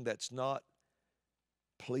anything that's not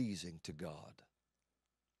pleasing to God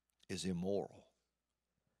is immoral.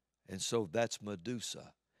 And so that's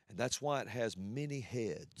Medusa. And that's why it has many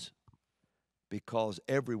heads, because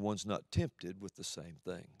everyone's not tempted with the same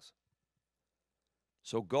things.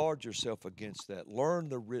 So guard yourself against that. Learn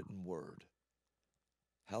the written word.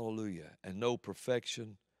 Hallelujah. And know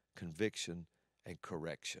perfection, conviction, and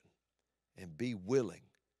correction. And be willing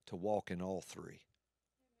to walk in all three.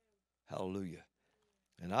 Hallelujah.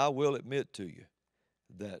 And I will admit to you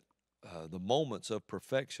that the moments of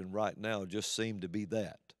perfection right now just seem to be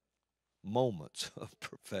that. Moments of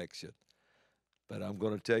perfection. But I'm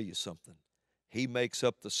going to tell you something. He makes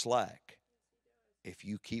up the slack if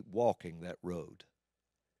you keep walking that road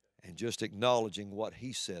and just acknowledging what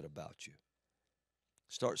He said about you.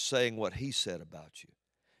 Start saying what He said about you.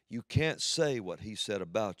 You can't say what He said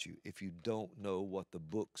about you if you don't know what the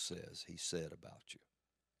book says He said about you.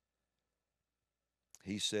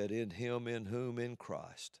 He said, in Him, in whom, in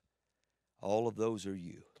Christ. All of those are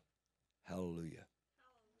you. Hallelujah.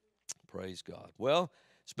 Praise God. Well,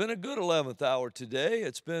 it's been a good 11th hour today.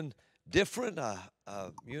 It's been different.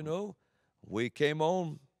 We came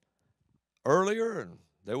on earlier and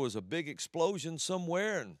there was a big explosion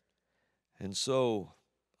somewhere. And so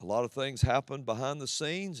a lot of things happened behind the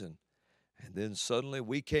scenes. And then suddenly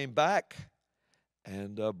we came back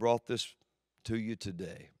and brought this to you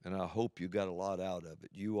today. And I hope you got a lot out of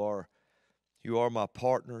it. You are my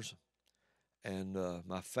partners and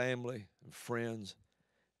my family and friends.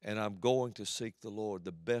 And I'm going to seek the Lord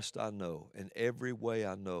the best I know, in every way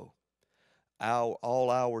I know, all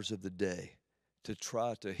hours of the day, to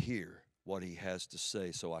try to hear what He has to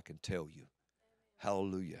say so I can tell you.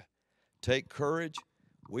 Hallelujah. Take courage.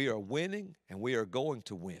 We are winning, and we are going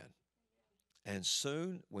to win. And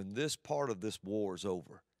soon, when this part of this war is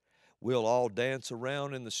over, we'll all dance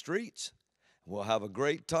around in the streets. We'll have a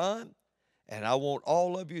great time. And I want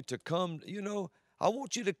all of you to come, I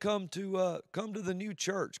want you to come to the new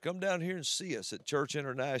church. Come down here and see us at Church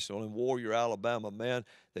International in Warrior, Alabama, man.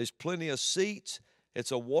 There's plenty of seats.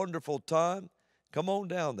 It's a wonderful time. Come on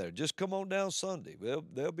down there. Just come on down Sunday.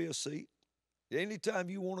 There'll be a seat anytime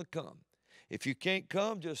you want to come. If you can't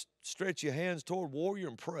come, just stretch your hands toward Warrior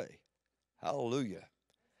and pray. Hallelujah.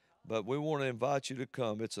 But we want to invite you to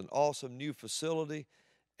come. It's an awesome new facility,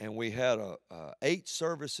 and we had 8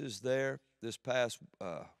 services there this past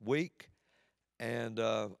week. And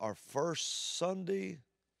our first Sunday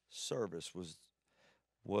service was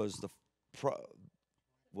the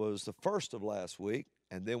first of last week,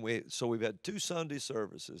 and then we've had 2 Sunday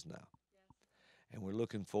services now, and we're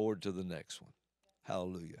looking forward to the next one.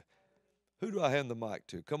 Hallelujah. Who do I hand the mic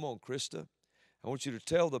to? Come on, Krista. I want you to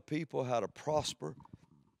tell the people how to prosper.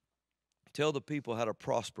 Tell the people how to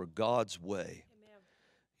prosper God's way. Amen.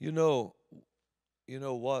 You know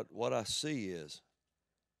what I see is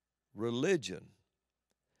religion.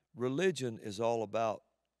 Religion is all about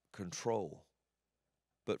control.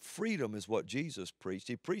 But freedom is what Jesus preached.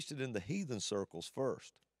 He preached it in the heathen circles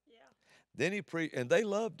first. Yeah. Then he preached, and they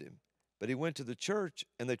loved him. But he went to the church,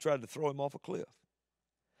 and they tried to throw him off a cliff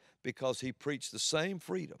because he preached the same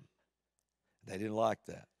freedom. They didn't like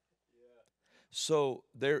that. Yeah. So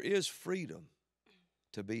there is freedom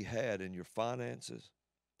to be had in your finances.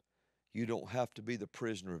 You don't have to be the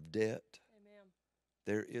prisoner of debt. Amen.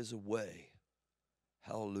 There is a way.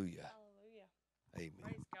 Hallelujah. Hallelujah. Amen.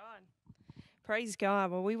 Praise God. Praise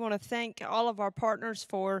God. Well, we want to thank all of our partners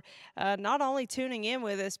for not only tuning in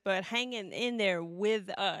with us, but hanging in there with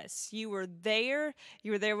us. You were there.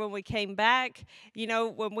 You were there when we came back. You know,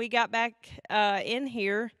 when we got back in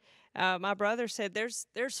here, my brother said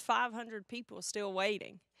there's 500 people still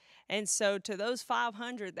waiting. And so to those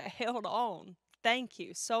 500 that held on, thank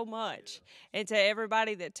you so much. And to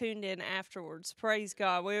everybody that tuned in afterwards, praise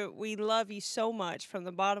God. We love you so much from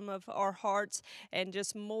the bottom of our hearts, and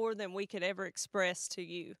just more than we could ever express to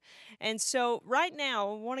you. And so right now,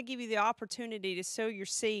 I want to give you the opportunity to sow your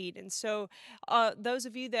seed. And so those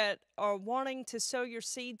of you that are wanting to sow your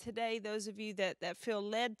seed today, those of you that feel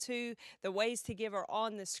led to, the ways to give are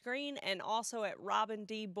on the screen and also at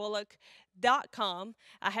robindbullock.com.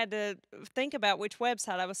 I had to think about which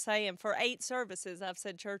website I was saying. For 8 services, I've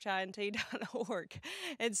said churchint.org.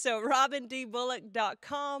 And so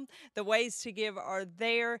robindbullock.com, the ways to give are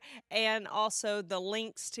there, and also the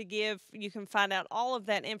links to give. You can find out all of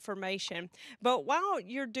that information. But while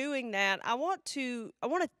you're doing that, I want to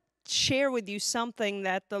share with you something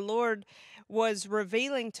that the Lord was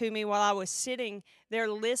revealing to me while I was sitting there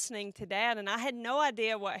listening to Dad, and I had no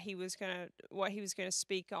idea what he was gonna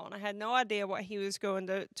speak on. I had no idea what he was going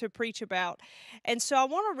to preach about. And so I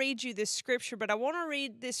want to read you this scripture, but I want to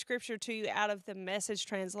read this scripture to you out of the Message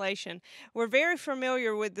translation. We're very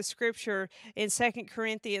familiar with the scripture in 2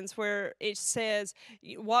 Corinthians where it says,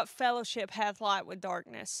 "What fellowship hath light with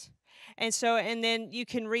darkness?" And then you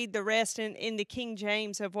can read the rest in the King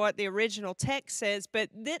James of what the original text says. But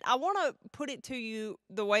I want to put it to you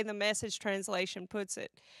the way the Message translation puts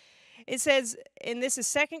it. It says, and this is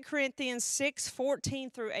 2 Corinthians 6:14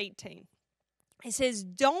 through 18. It says,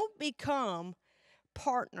 "Don't become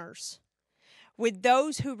partners with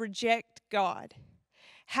those who reject God.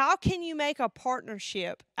 How can you make a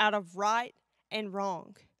partnership out of right and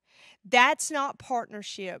wrong? That's not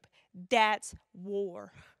partnership. That's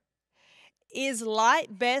war. Is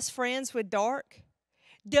light best friends with dark?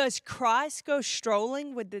 Does Christ go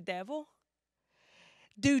strolling with the devil?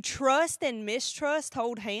 Do trust and mistrust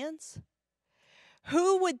hold hands?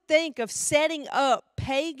 Who would think of setting up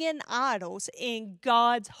pagan idols in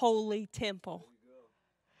God's holy temple?"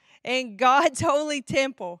 In God's holy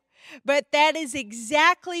temple. But that is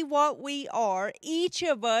exactly what we are, each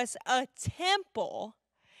of us a temple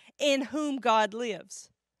in whom God lives.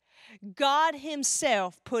 God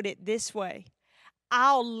himself put it this way: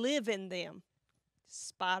 "I'll live in them."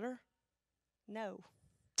 Spider? No.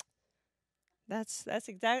 That's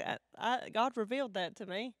exactly, God revealed that to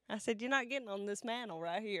me. I said, "You're not getting on this mantle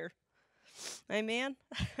right here." Amen?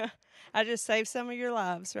 I just saved some of your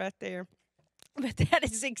lives right there. But that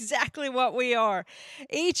is exactly what we are.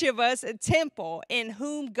 Each of us a temple in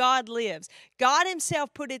whom God lives. God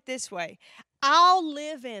himself put it this way: "I'll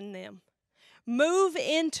live in them. Move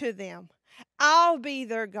into them. I'll be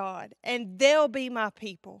their God, and they'll be my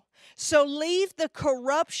people." So leave the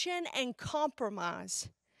corruption and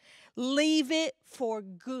compromise. Leave it for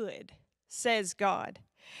good, says God.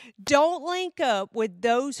 Don't link up with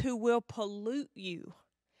those who will pollute you.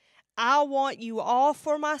 I want you all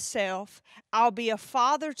for myself. I'll be a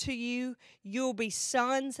father to you. You'll be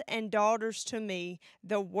sons and daughters to me.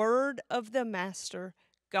 The word of the Master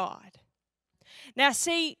God. Now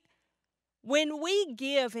see, when we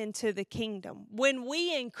give into the kingdom, when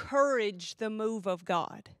we encourage the move of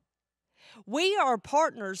God, we are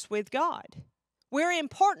partners with God. We're in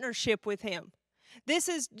partnership with him. This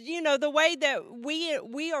is, the way that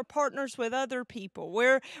we are partners with other people.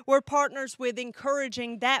 We're partners with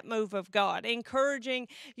encouraging that move of God, encouraging,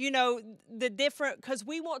 the different, because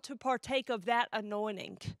we want to partake of that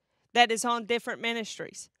anointing that is on different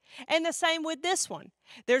ministries. And the same with this one.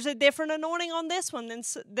 There's a different anointing on this one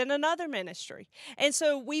than another ministry. And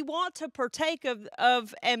so we want to partake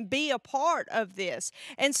of and be a part of this.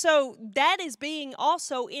 And so that is being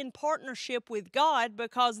also in partnership with God,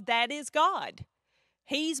 because that is God.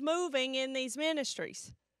 He's moving in these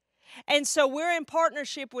ministries. And so we're in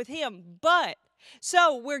partnership with Him.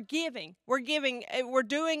 So we're giving, we're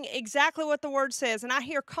doing exactly what the Word says. And I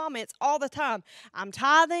hear comments all the time. I'm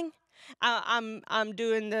tithing. I'm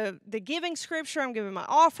doing the giving scripture. I'm giving my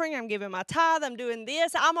offering. I'm giving my tithe. I'm doing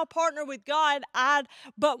this. I'm a partner with God.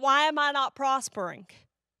 But why am I not prospering?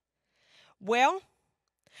 Well,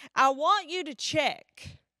 I want you to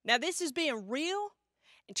check. Now, this is being real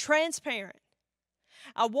and transparent.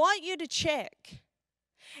 I want you to check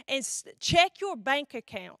your bank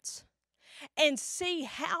accounts and see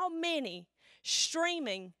how many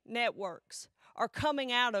streaming networks are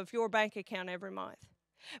coming out of your bank account every month.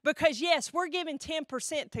 Because, yes, we're giving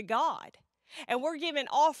 10% to God, and we're giving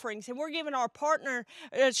offerings, and we're giving our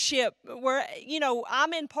partnership.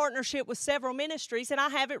 I'm in partnership with several ministries, and I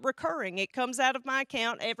have it recurring. It comes out of my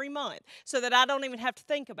account every month so that I don't even have to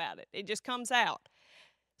think about it. It just comes out.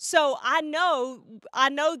 So I know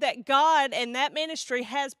that God and that ministry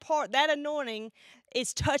has that anointing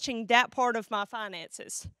is touching that part of my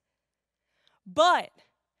finances. But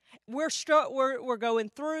we're going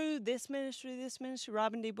through this ministry,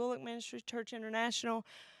 Robin D. Bullock Ministry, Church International,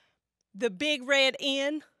 the Big Red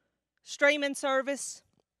N streaming service,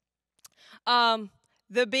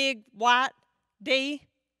 the Big White D.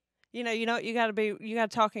 You got to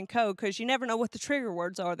talk in code, because you never know what the trigger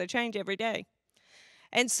words are. They change every day.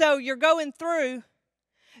 And so you're going through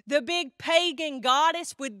the big pagan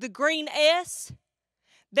goddess with the green S.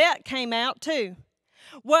 That came out too.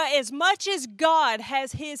 Well, as much as God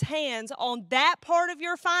has His hands on that part of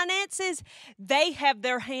your finances, they have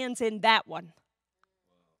their hands in that one.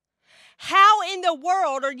 How in the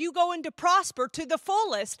world are you going to prosper to the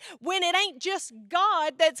fullest when it ain't just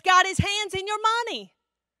God that's got His hands in your money?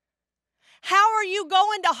 How are you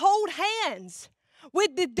going to hold hands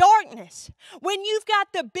with the darkness when you've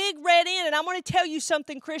got the Big Red N? And I'm going to tell you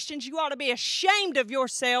something, Christians, you ought to be ashamed of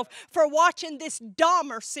yourself for watching this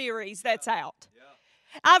Dahmer series that's out.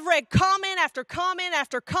 I've read comment after comment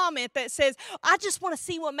after comment that says, I just want to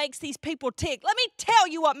see what makes these people tick. Let me tell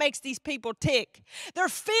you what makes these people tick. They're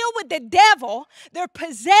filled with the devil. They're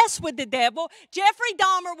possessed with the devil. Jeffrey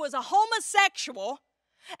Dahmer was a homosexual,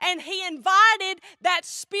 and he invited that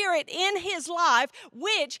spirit in his life,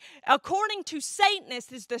 which, according to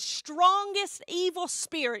Satanists, is the strongest evil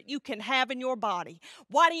spirit you can have in your body.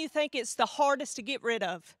 Why do you think it's the hardest to get rid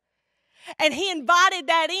of? And he invited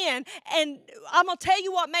that in, and I'm going to tell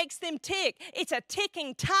you what makes them tick. It's a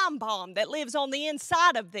ticking time bomb that lives on the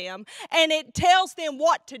inside of them, and it tells them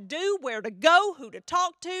what to do, where to go, who to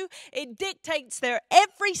talk to. It dictates their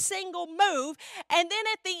every single move, and then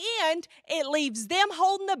at the end, it leaves them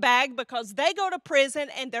holding the bag because they go to prison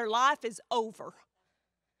and their life is over.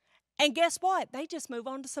 And guess what? They just move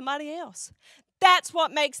on to somebody else. That's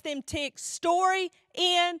what makes them tick. Story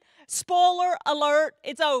in, spoiler alert,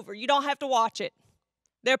 it's over. You don't have to watch it.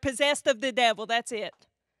 They're possessed of the devil. That's it.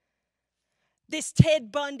 This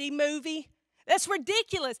Ted Bundy movie, that's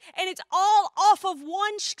ridiculous. And it's all off of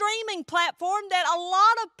one streaming platform that a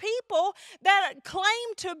lot of people that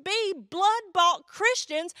claim to be blood-bought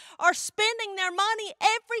Christians are spending their money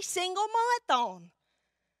every single month on.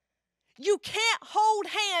 You can't hold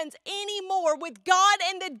hands anymore with God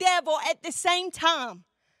and the devil at the same time.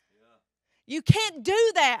 You can't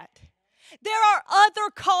do that. There are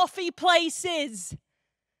other coffee places.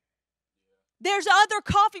 There's other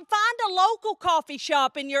coffee. Find a local coffee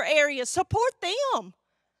shop in your area. Support them.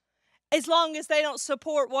 As long as they don't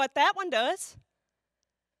support what that one does.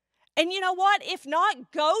 And you know what? If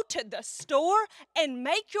not, go to the store and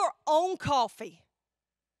make your own coffee.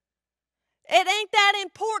 It ain't that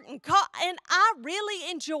important. And I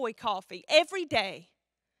really enjoy coffee every day.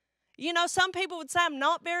 You know, some people would say I'm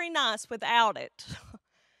not very nice without it.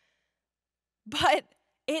 But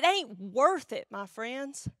it ain't worth it, my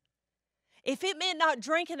friends. If it meant not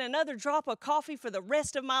drinking another drop of coffee for the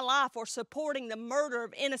rest of my life or supporting the murder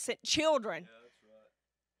of innocent children,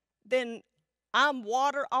 then I'm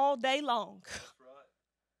water all day long.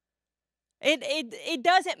 It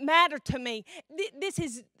doesn't matter to me. This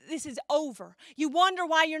is over. You wonder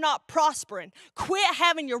why you're not prospering. Quit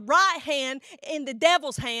having your right hand in the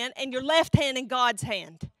devil's hand and your left hand in God's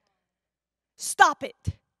hand. Stop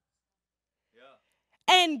it.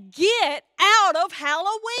 And get out of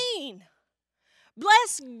Halloween.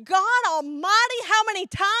 Bless God Almighty, how many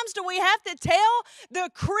times do we have to tell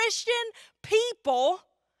the Christian people,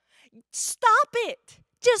 stop it.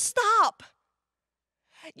 Just stop.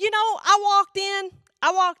 You know, I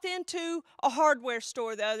walked into a hardware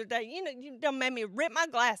store the other day. You know, you done made me rip my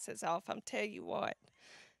glasses off, I'm tell you what.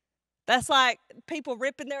 That's like people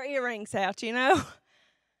ripping their earrings out, you know.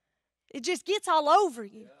 It just gets all over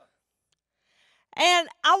you. And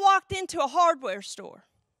I walked into a hardware store.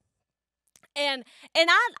 And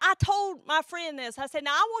I told my friend this. I said,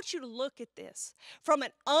 now I want you to look at this from an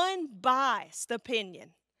unbiased opinion.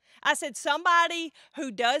 I said, somebody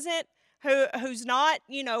who doesn't, who's not,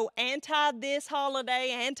 you know, anti this holiday,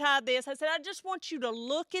 anti this. I said, I just want you to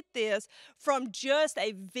look at this from just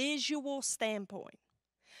a visual standpoint.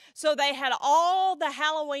 So they had all the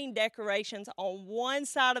Halloween decorations on one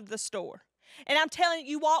side of the store. And I'm telling you,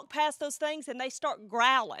 you walk past those things and they start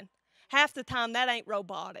growling. Half the time, that ain't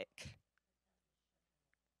robotic.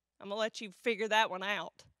 I'm going to let you figure that one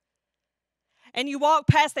out. And you walk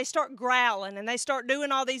past, they start growling and they start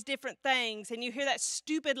doing all these different things. And you hear that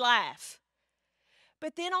stupid laugh.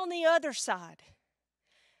 But then on the other side,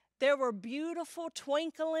 there were beautiful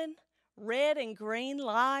twinkling red and green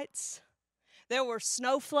lights. There were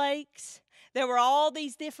snowflakes. There were all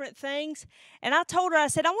these different things. And I told her, I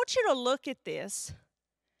said, I want you to look at this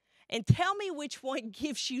and tell me which one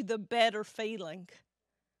gives you the better feeling.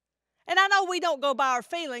 And I know we don't go by our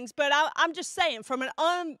feelings, but I'm just saying from an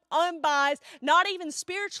unbiased, not even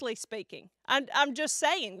spiritually speaking, I'm just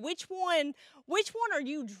saying, which one are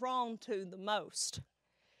you drawn to the most?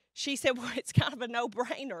 She said, well, it's kind of a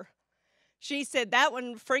no-brainer. She said, that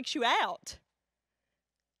one freaks you out.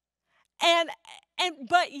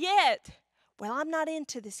 But yet, well, I'm not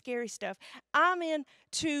into the scary stuff. I'm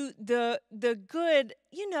into the good.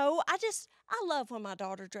 You know, I love when my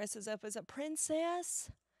daughter dresses up as a princess.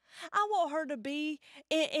 I want her to be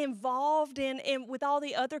involved in with all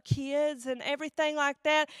the other kids and everything like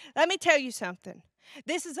that. Let me tell you something.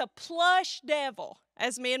 This is a plush devil,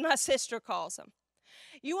 as me and my sister calls them.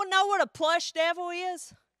 You want to know what a plush devil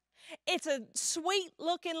is? It's a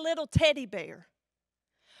sweet-looking little teddy bear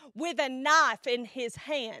with a knife in his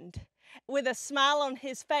hand, with a smile on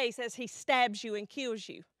his face as he stabs you and kills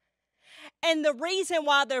you. And the reason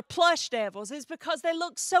why they're plush devils is because they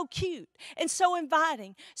look so cute and so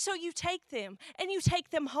inviting. So you take them and you take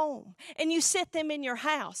them home and you sit them in your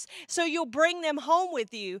house. So you'll bring them home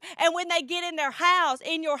with you. And when they get in your house,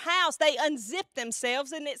 they unzip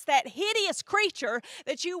themselves, and it's that hideous creature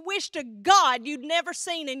that you wish to God you'd never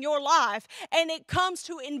seen in your life. And it comes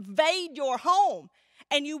to invade your home.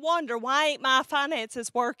 And you wonder, why ain't my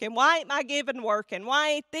finances working? Why ain't my giving working? Why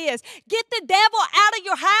ain't this? Get the devil out of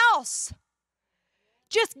your house.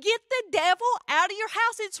 Just get the devil out of your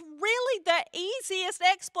house. It's really the easiest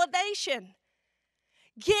explanation.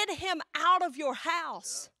 Get him out of your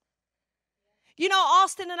house. You know,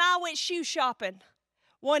 Austin and I went shoe shopping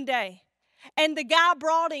one day. And the guy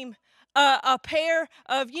brought him a pair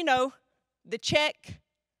of, you know, the check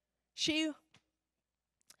shoe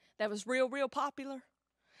that was real popular.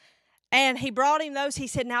 And he brought him those. He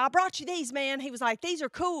said, now I brought you these, man. He was like, these are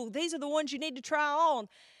cool. These are the ones you need to try on.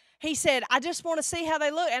 He said, I just want to see how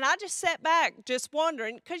they look. And I just sat back just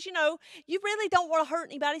wondering, because, you know, you really don't want to hurt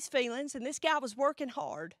anybody's feelings. And this guy was working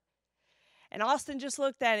hard. And Austin just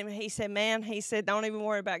looked at him and he said, man, he said, don't even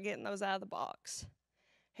worry about getting those out of the box.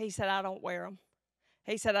 He said, I don't wear them.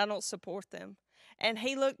 He said, I don't support them. And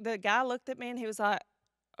the guy looked at me and he was like,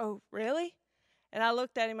 oh, really? And I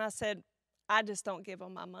looked at him, I said, I just don't give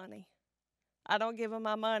them my money. I don't give him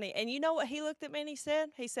my money. And you know what he looked at me and he said?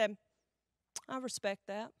 He said, I respect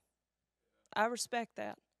that. I respect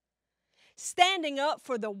that. Standing up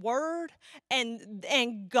for the word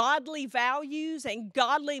and godly values and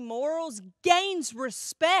godly morals gains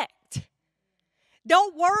respect.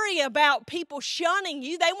 Don't worry about people shunning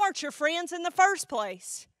you. They weren't your friends in the first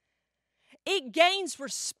place. It gains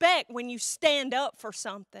respect when you stand up for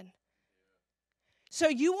something. So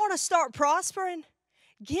you want to start prospering?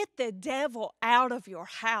 Get the devil out of your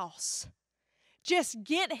house. Just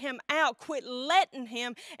get him out. Quit letting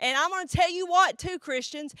him. And I'm going to tell you what, too,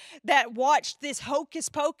 Christians, that watched this hocus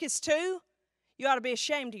pocus too, you ought to be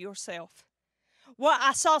ashamed of yourself. Well,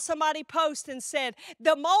 I saw somebody post and said,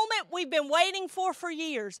 the moment we've been waiting for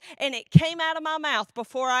years, and it came out of my mouth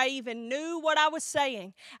before I even knew what I was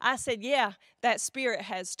saying. I said, yeah, that spirit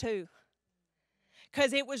has too.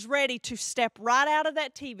 Because it was ready to step right out of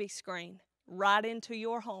that TV screen, right into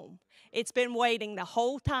your home. It's been waiting the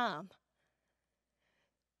whole time.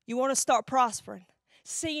 You want to start prospering?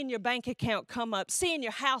 seeing your bank account come up, seeing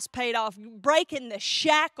your house paid off, breaking the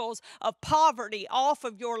shackles of poverty off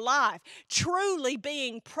of your life, truly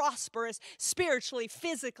being prosperous spiritually,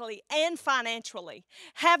 physically, and financially,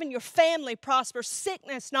 having your family prosper,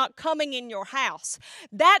 sickness not coming in your house.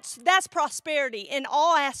 That's prosperity in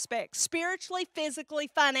all aspects, spiritually, physically,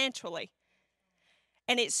 financially.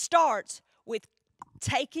 And it starts with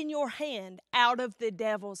taking your hand out of the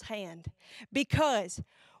devil's hand. Because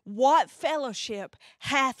what fellowship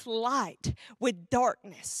hath light with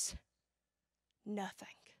darkness? Nothing.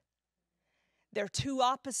 They're two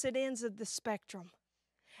opposite ends of the spectrum.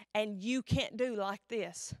 And you can't do like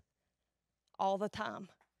this all the time.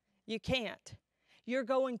 You can't. You're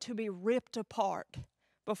going to be ripped apart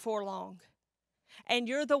before long. And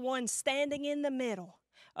you're the one standing in the middle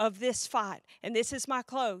of this fight. And this is my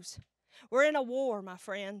close. We're in a war, my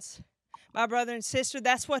friends. My brother and sister,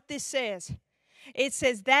 that's what this says. It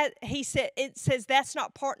says that's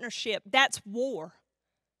not partnership, that's war.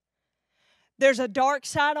 There's a dark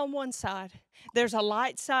side on one side. There's a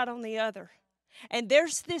light side on the other. And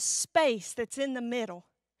there's this space that's in the middle.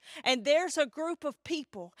 And there's a group of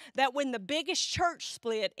people that when the biggest church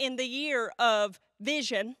split in the year of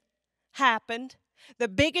vision happened, the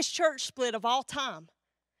biggest church split of all time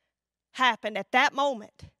happened at that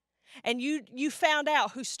moment. And you found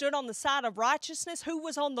out who stood on the side of righteousness, who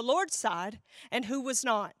was on the Lord's side, and who was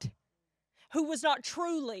not. Who was not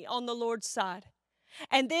truly on the Lord's side.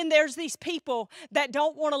 And then there's these people that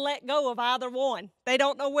don't want to let go of either one. They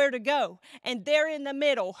don't know where to go. And they're in the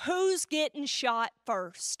middle. Who's getting shot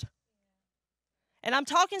first? And I'm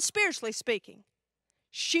talking spiritually speaking.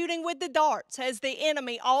 Shooting with the darts, as the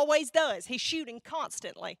enemy always does. He's shooting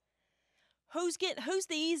constantly. Who's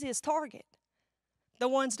the easiest target? The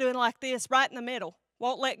ones doing like this, right in the middle.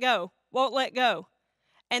 Won't let go. Won't let go.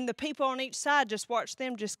 And the people on each side, just watch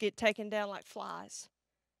them just get taken down like flies.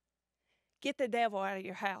 Get the devil out of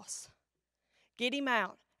your house. Get him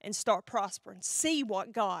out and start prospering. See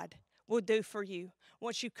what God will do for you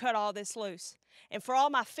once you cut all this loose. And for all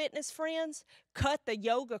my fitness friends, cut the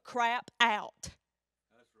yoga crap out.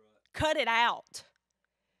 That's right. Cut it out.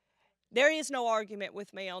 There is no argument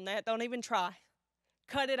with me on that. Don't even try.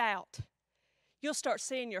 Cut it out. You'll start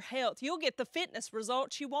seeing your health. You'll get the fitness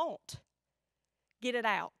results you want. Get it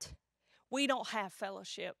out. We don't have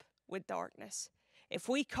fellowship with darkness. If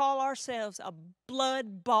we call ourselves a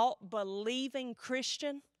blood-bought, believing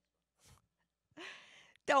Christian,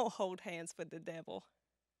 don't hold hands with the devil.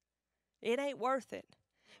 It ain't worth it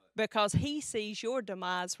because he sees your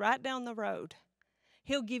demise right down the road.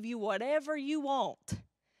 He'll give you whatever you want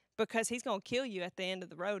because he's going to kill you at the end of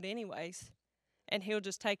the road anyways, and he'll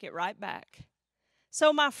just take it right back.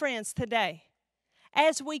 So, my friends, today,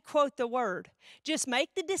 as we quote the word, just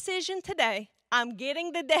make the decision today. I'm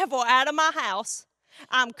getting the devil out of my house.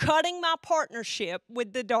 I'm cutting my partnership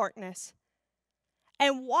with the darkness.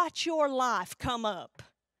 And watch your life come up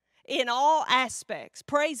in all aspects.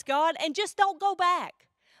 Praise God. And just don't go back.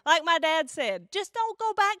 Like my dad said, just don't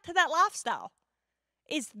go back to that lifestyle.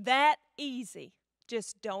 It's that easy.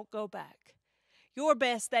 Just don't go back. Your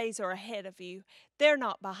best days are ahead of you. They're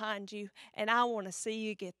not behind you. And I want to see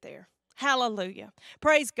you get there. Hallelujah.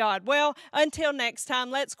 Praise God. Well, until next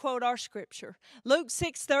time, let's quote our scripture. Luke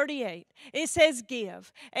 6:38. It says,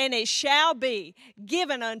 give, and it shall be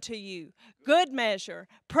given unto you. Good measure,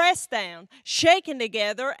 pressed down, shaken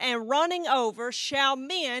together, and running over, shall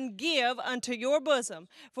men give unto your bosom.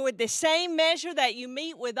 For with the same measure that you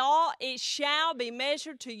meet withal, it shall be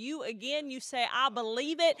measured to you again. You say, I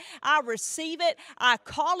believe it, I receive it, I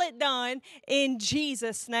call it done in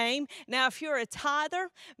Jesus' name. Now, if you're a tither,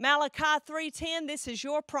 Malachi 3:10, this is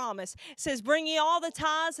your promise. It says, bring ye all the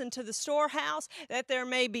tithes into the storehouse, that there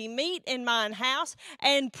may be meat in mine house,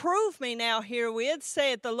 and prove me now herewith,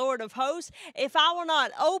 saith the Lord of hosts, if I will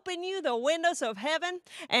not open you the windows of heaven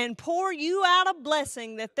and pour you out a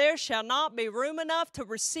blessing, that there shall not be room enough to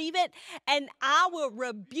receive it, and I will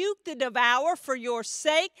rebuke the devourer for your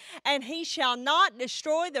sake, and he shall not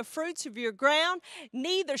destroy the fruits of your ground,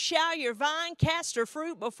 neither shall your vine cast her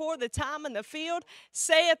fruit before the time in the field,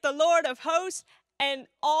 saith the Lord of hosts, and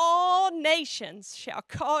all nations shall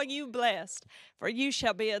call you blessed, for you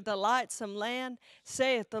shall be a delightsome land,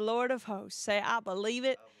 saith the Lord of hosts. Say, I believe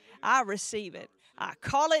it, I receive it, I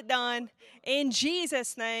call it done, in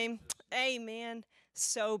Jesus' name, amen,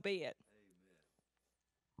 so be it.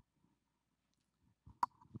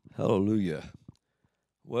 Hallelujah.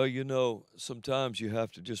 Well, you know, sometimes you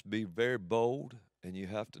have to just be very bold and you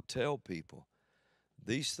have to tell people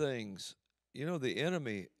these things. You know, the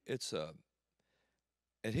enemy,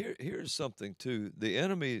 and here's something too. The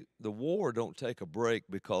enemy, the war don't take a break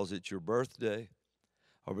because it's your birthday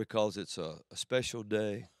or because it's a special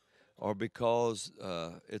day, or because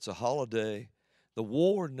it's a holiday. The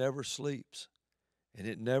war never sleeps, and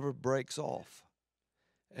it never breaks off.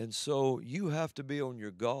 And so you have to be on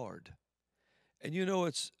your guard. And you know,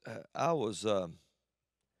 I was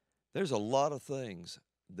there's a lot of things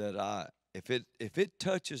that if it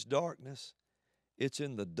touches darkness, it's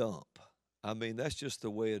in the dump. I mean, that's just the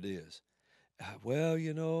way it is. Well,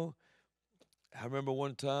 you know, I remember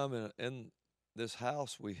one time in this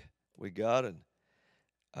house we got, and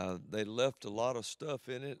they left a lot of stuff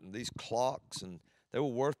in it, and these clocks, and they were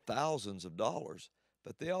worth thousands of dollars,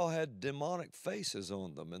 but they all had demonic faces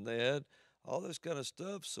on them, and they had all this kind of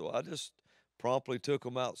stuff. So I just promptly took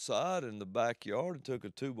them outside in the backyard and took a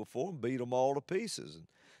 2x4 and beat them all to pieces. And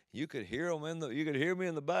you could hear me in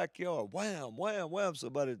the backyard, wham, wham, wham.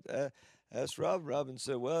 Somebody asked Robin. Robin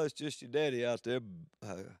said, "Well, it's just your daddy out there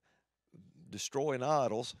uh, destroying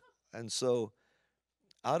idols," and so.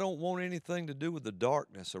 I don't want anything to do with the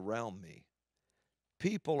darkness around me.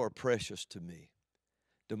 People are precious to me.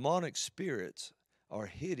 Demonic spirits are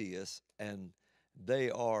hideous, and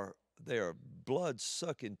they are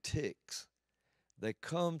blood-sucking ticks. They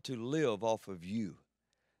come to live off of you.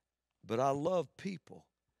 But I love people,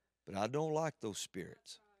 but I don't like those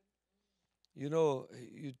spirits. You know,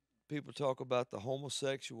 people talk about the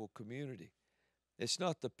homosexual community. It's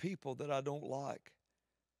not the people that I don't like.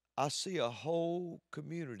 I see a whole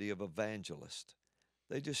community of evangelists.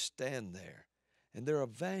 They just stand there and they're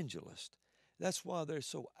evangelists. That's why they're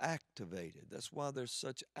so activated. That's why they're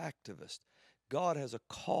such activists. God has a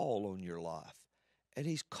call on your life, and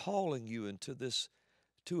He's calling you into this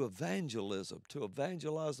to evangelism, to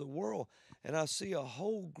evangelize the world. And I see a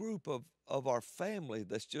whole group of our family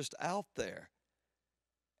that's just out there.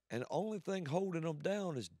 And the only thing holding them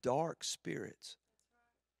down is dark spirits.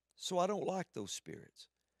 So I don't like those spirits.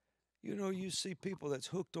 You know, you see people that's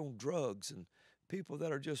hooked on drugs, and people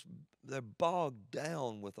that are just, they're bogged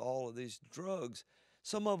down with all of these drugs,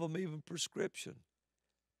 some of them even prescription.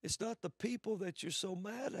 It's not the people that you're so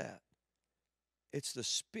mad at. It's the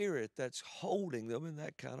spirit that's holding them in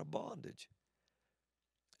that kind of bondage.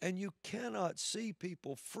 And you cannot see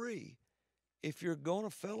people free if you're going to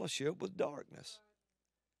fellowship with darkness.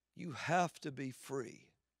 You have to be free.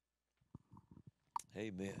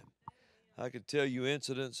 Amen. I could tell you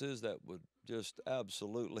incidences that would just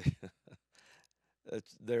absolutely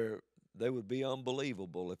they would be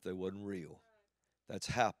unbelievable if they wasn't real. That's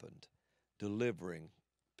happened, delivering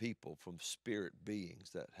people from spirit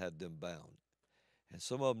beings that had them bound. And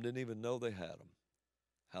some of them didn't even know they had them.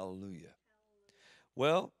 Hallelujah.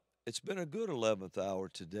 Well, it's been a good 11th hour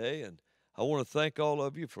today, and I want to thank all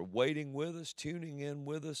of you for waiting with us, tuning in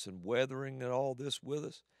with us, and weathering all this with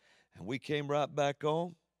us. And we came right back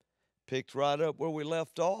on, picked right up where we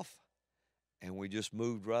left off, and we just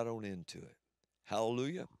moved right on into it.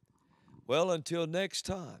 Hallelujah. Well, until next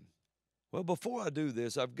time. Well, before I do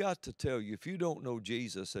this, I've got to tell you, if you don't know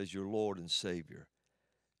Jesus as your Lord and Savior,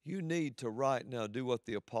 you need to right now do what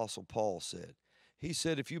the Apostle Paul said. He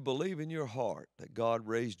said, if you believe in your heart that God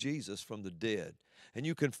raised Jesus from the dead, and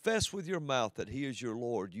you confess with your mouth that He is your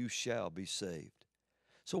Lord, you shall be saved.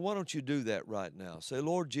 So why don't you do that right now? Say,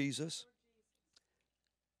 Lord Jesus,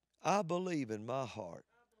 I believe in my heart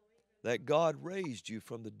that God raised you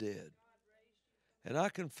from the dead. And I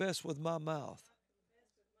confess with my mouth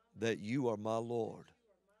that you are my Lord.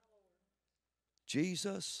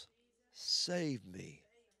 Jesus, save me.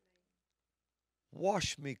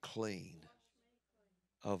 Wash me clean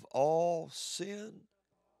of all sin,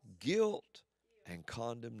 guilt, and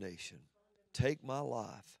condemnation. Take my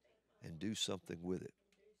life and do something with it.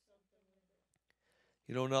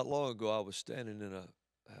 You know, not long ago, I was standing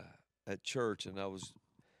at church, and I was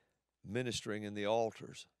ministering in the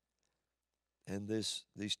altars, and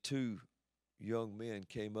these two young men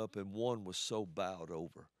came up, and one was so bowed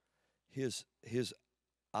over. His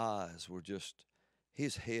eyes were just,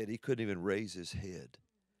 his head, he couldn't even raise his head.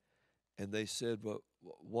 And they said, "Well,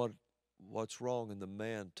 what's wrong?" And the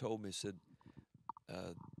man told me, said,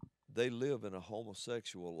 uh, they live in a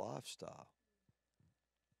homosexual lifestyle.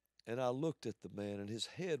 And I looked at the man, and his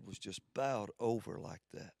head was just bowed over like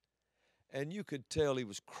that. And you could tell he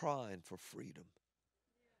was crying for freedom.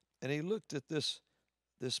 And he looked at this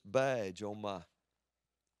badge on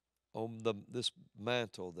this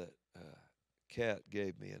mantle that Cat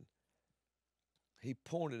gave me, and he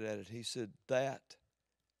pointed at it. He said, "That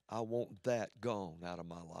I want that gone out of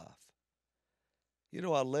my life." You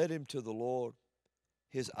know, I led him to the Lord.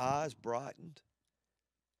 His eyes brightened.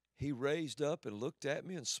 He raised up and looked at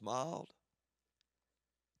me and smiled.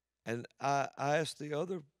 And I asked the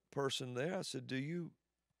other person there, I said, "Do you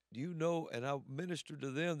Do you know? And I ministered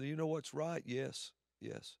to them. Do you know what's right? Yes,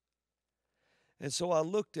 yes. And so I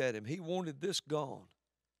looked at him. He wanted this gone.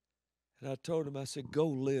 And I told him, I said, go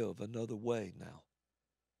live another way now.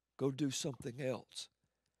 Go do something else.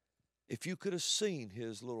 If you could have seen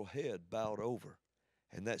his little head bowed over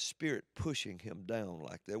and that spirit pushing him down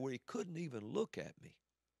like that, where he couldn't even look at me.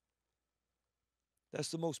 That's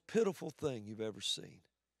the most pitiful thing you've ever seen.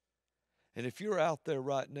 And if you're out there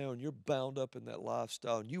right now and you're bound up in that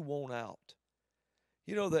lifestyle and you want out,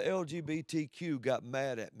 you know, the LGBTQ got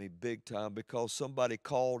mad at me big time because somebody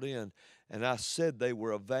called in and I said they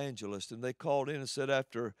were evangelists. And they called in and said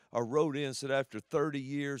wrote in and said after 30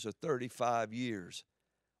 years or 35 years,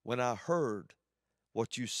 when I heard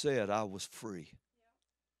what you said, I was free.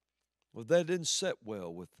 Well, that didn't sit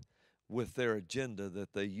well with their agenda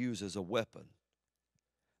that they use as a weapon.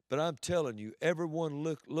 But I'm telling you, everyone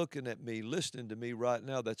looking at me, listening to me right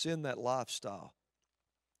now that's in that lifestyle,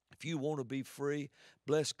 if you want to be free,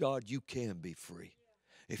 bless God, you can be free.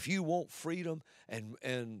 If you want freedom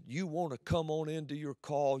and you want to come on into your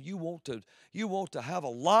call, you want to have a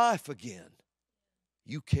life again,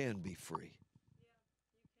 you can be free.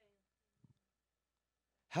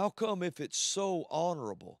 How come if it's so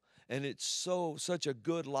honorable and it's such a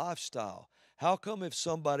good lifestyle, how come if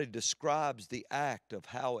somebody describes the act of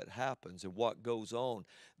how it happens and what goes on,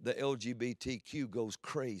 the LGBTQ goes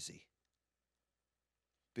crazy?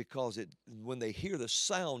 Because when they hear the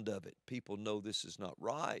sound of it, people know this is not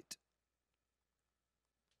right.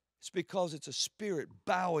 It's because it's a spirit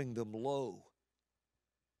bowing them low.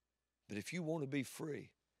 But if you want to be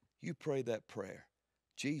free, you pray that prayer.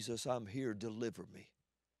 Jesus, I'm here, deliver me.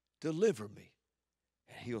 Deliver me.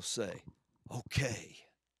 And he'll say, okay,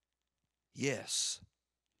 yes.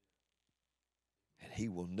 And he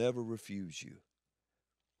will never refuse you.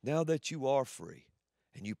 Now that you are free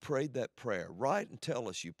and you prayed that prayer, write and tell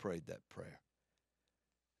us you prayed that prayer.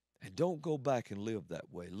 And don't go back and live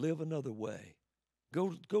that way. Live another way.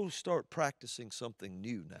 Go start practicing something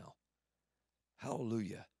new now.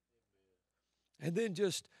 Hallelujah. And then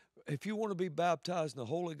just, if you want to be baptized in the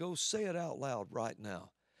Holy Ghost, say it out loud right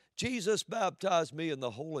now. Jesus baptized me in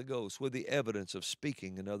the Holy Ghost with the evidence of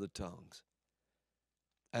speaking in other tongues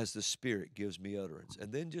as the Spirit gives me utterance.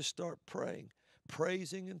 And then just start praying,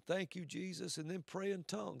 praising and thank you, Jesus, and then pray in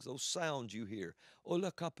tongues, those sounds you hear. And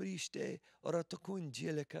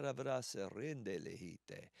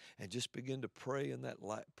just begin to pray in that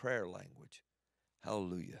prayer language.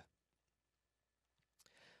 Hallelujah.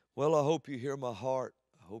 Well, I hope you hear my heart.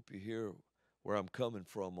 I hope you hear where I'm coming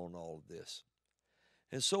from on all of this.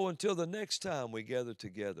 And so until the next time we gather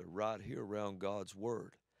together right here around God's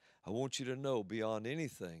Word, I want you to know beyond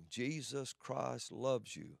anything, Jesus Christ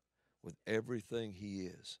loves you with everything He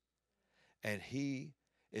is. And He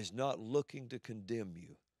is not looking to condemn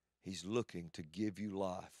you. He's looking to give you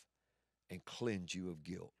life and cleanse you of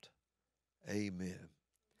guilt. Amen.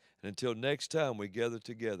 And until next time we gather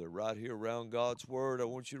together right here around God's Word, I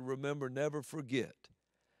want you to remember, never forget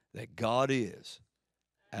that God is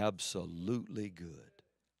absolutely good.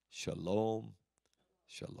 Shalom,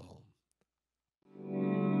 shalom.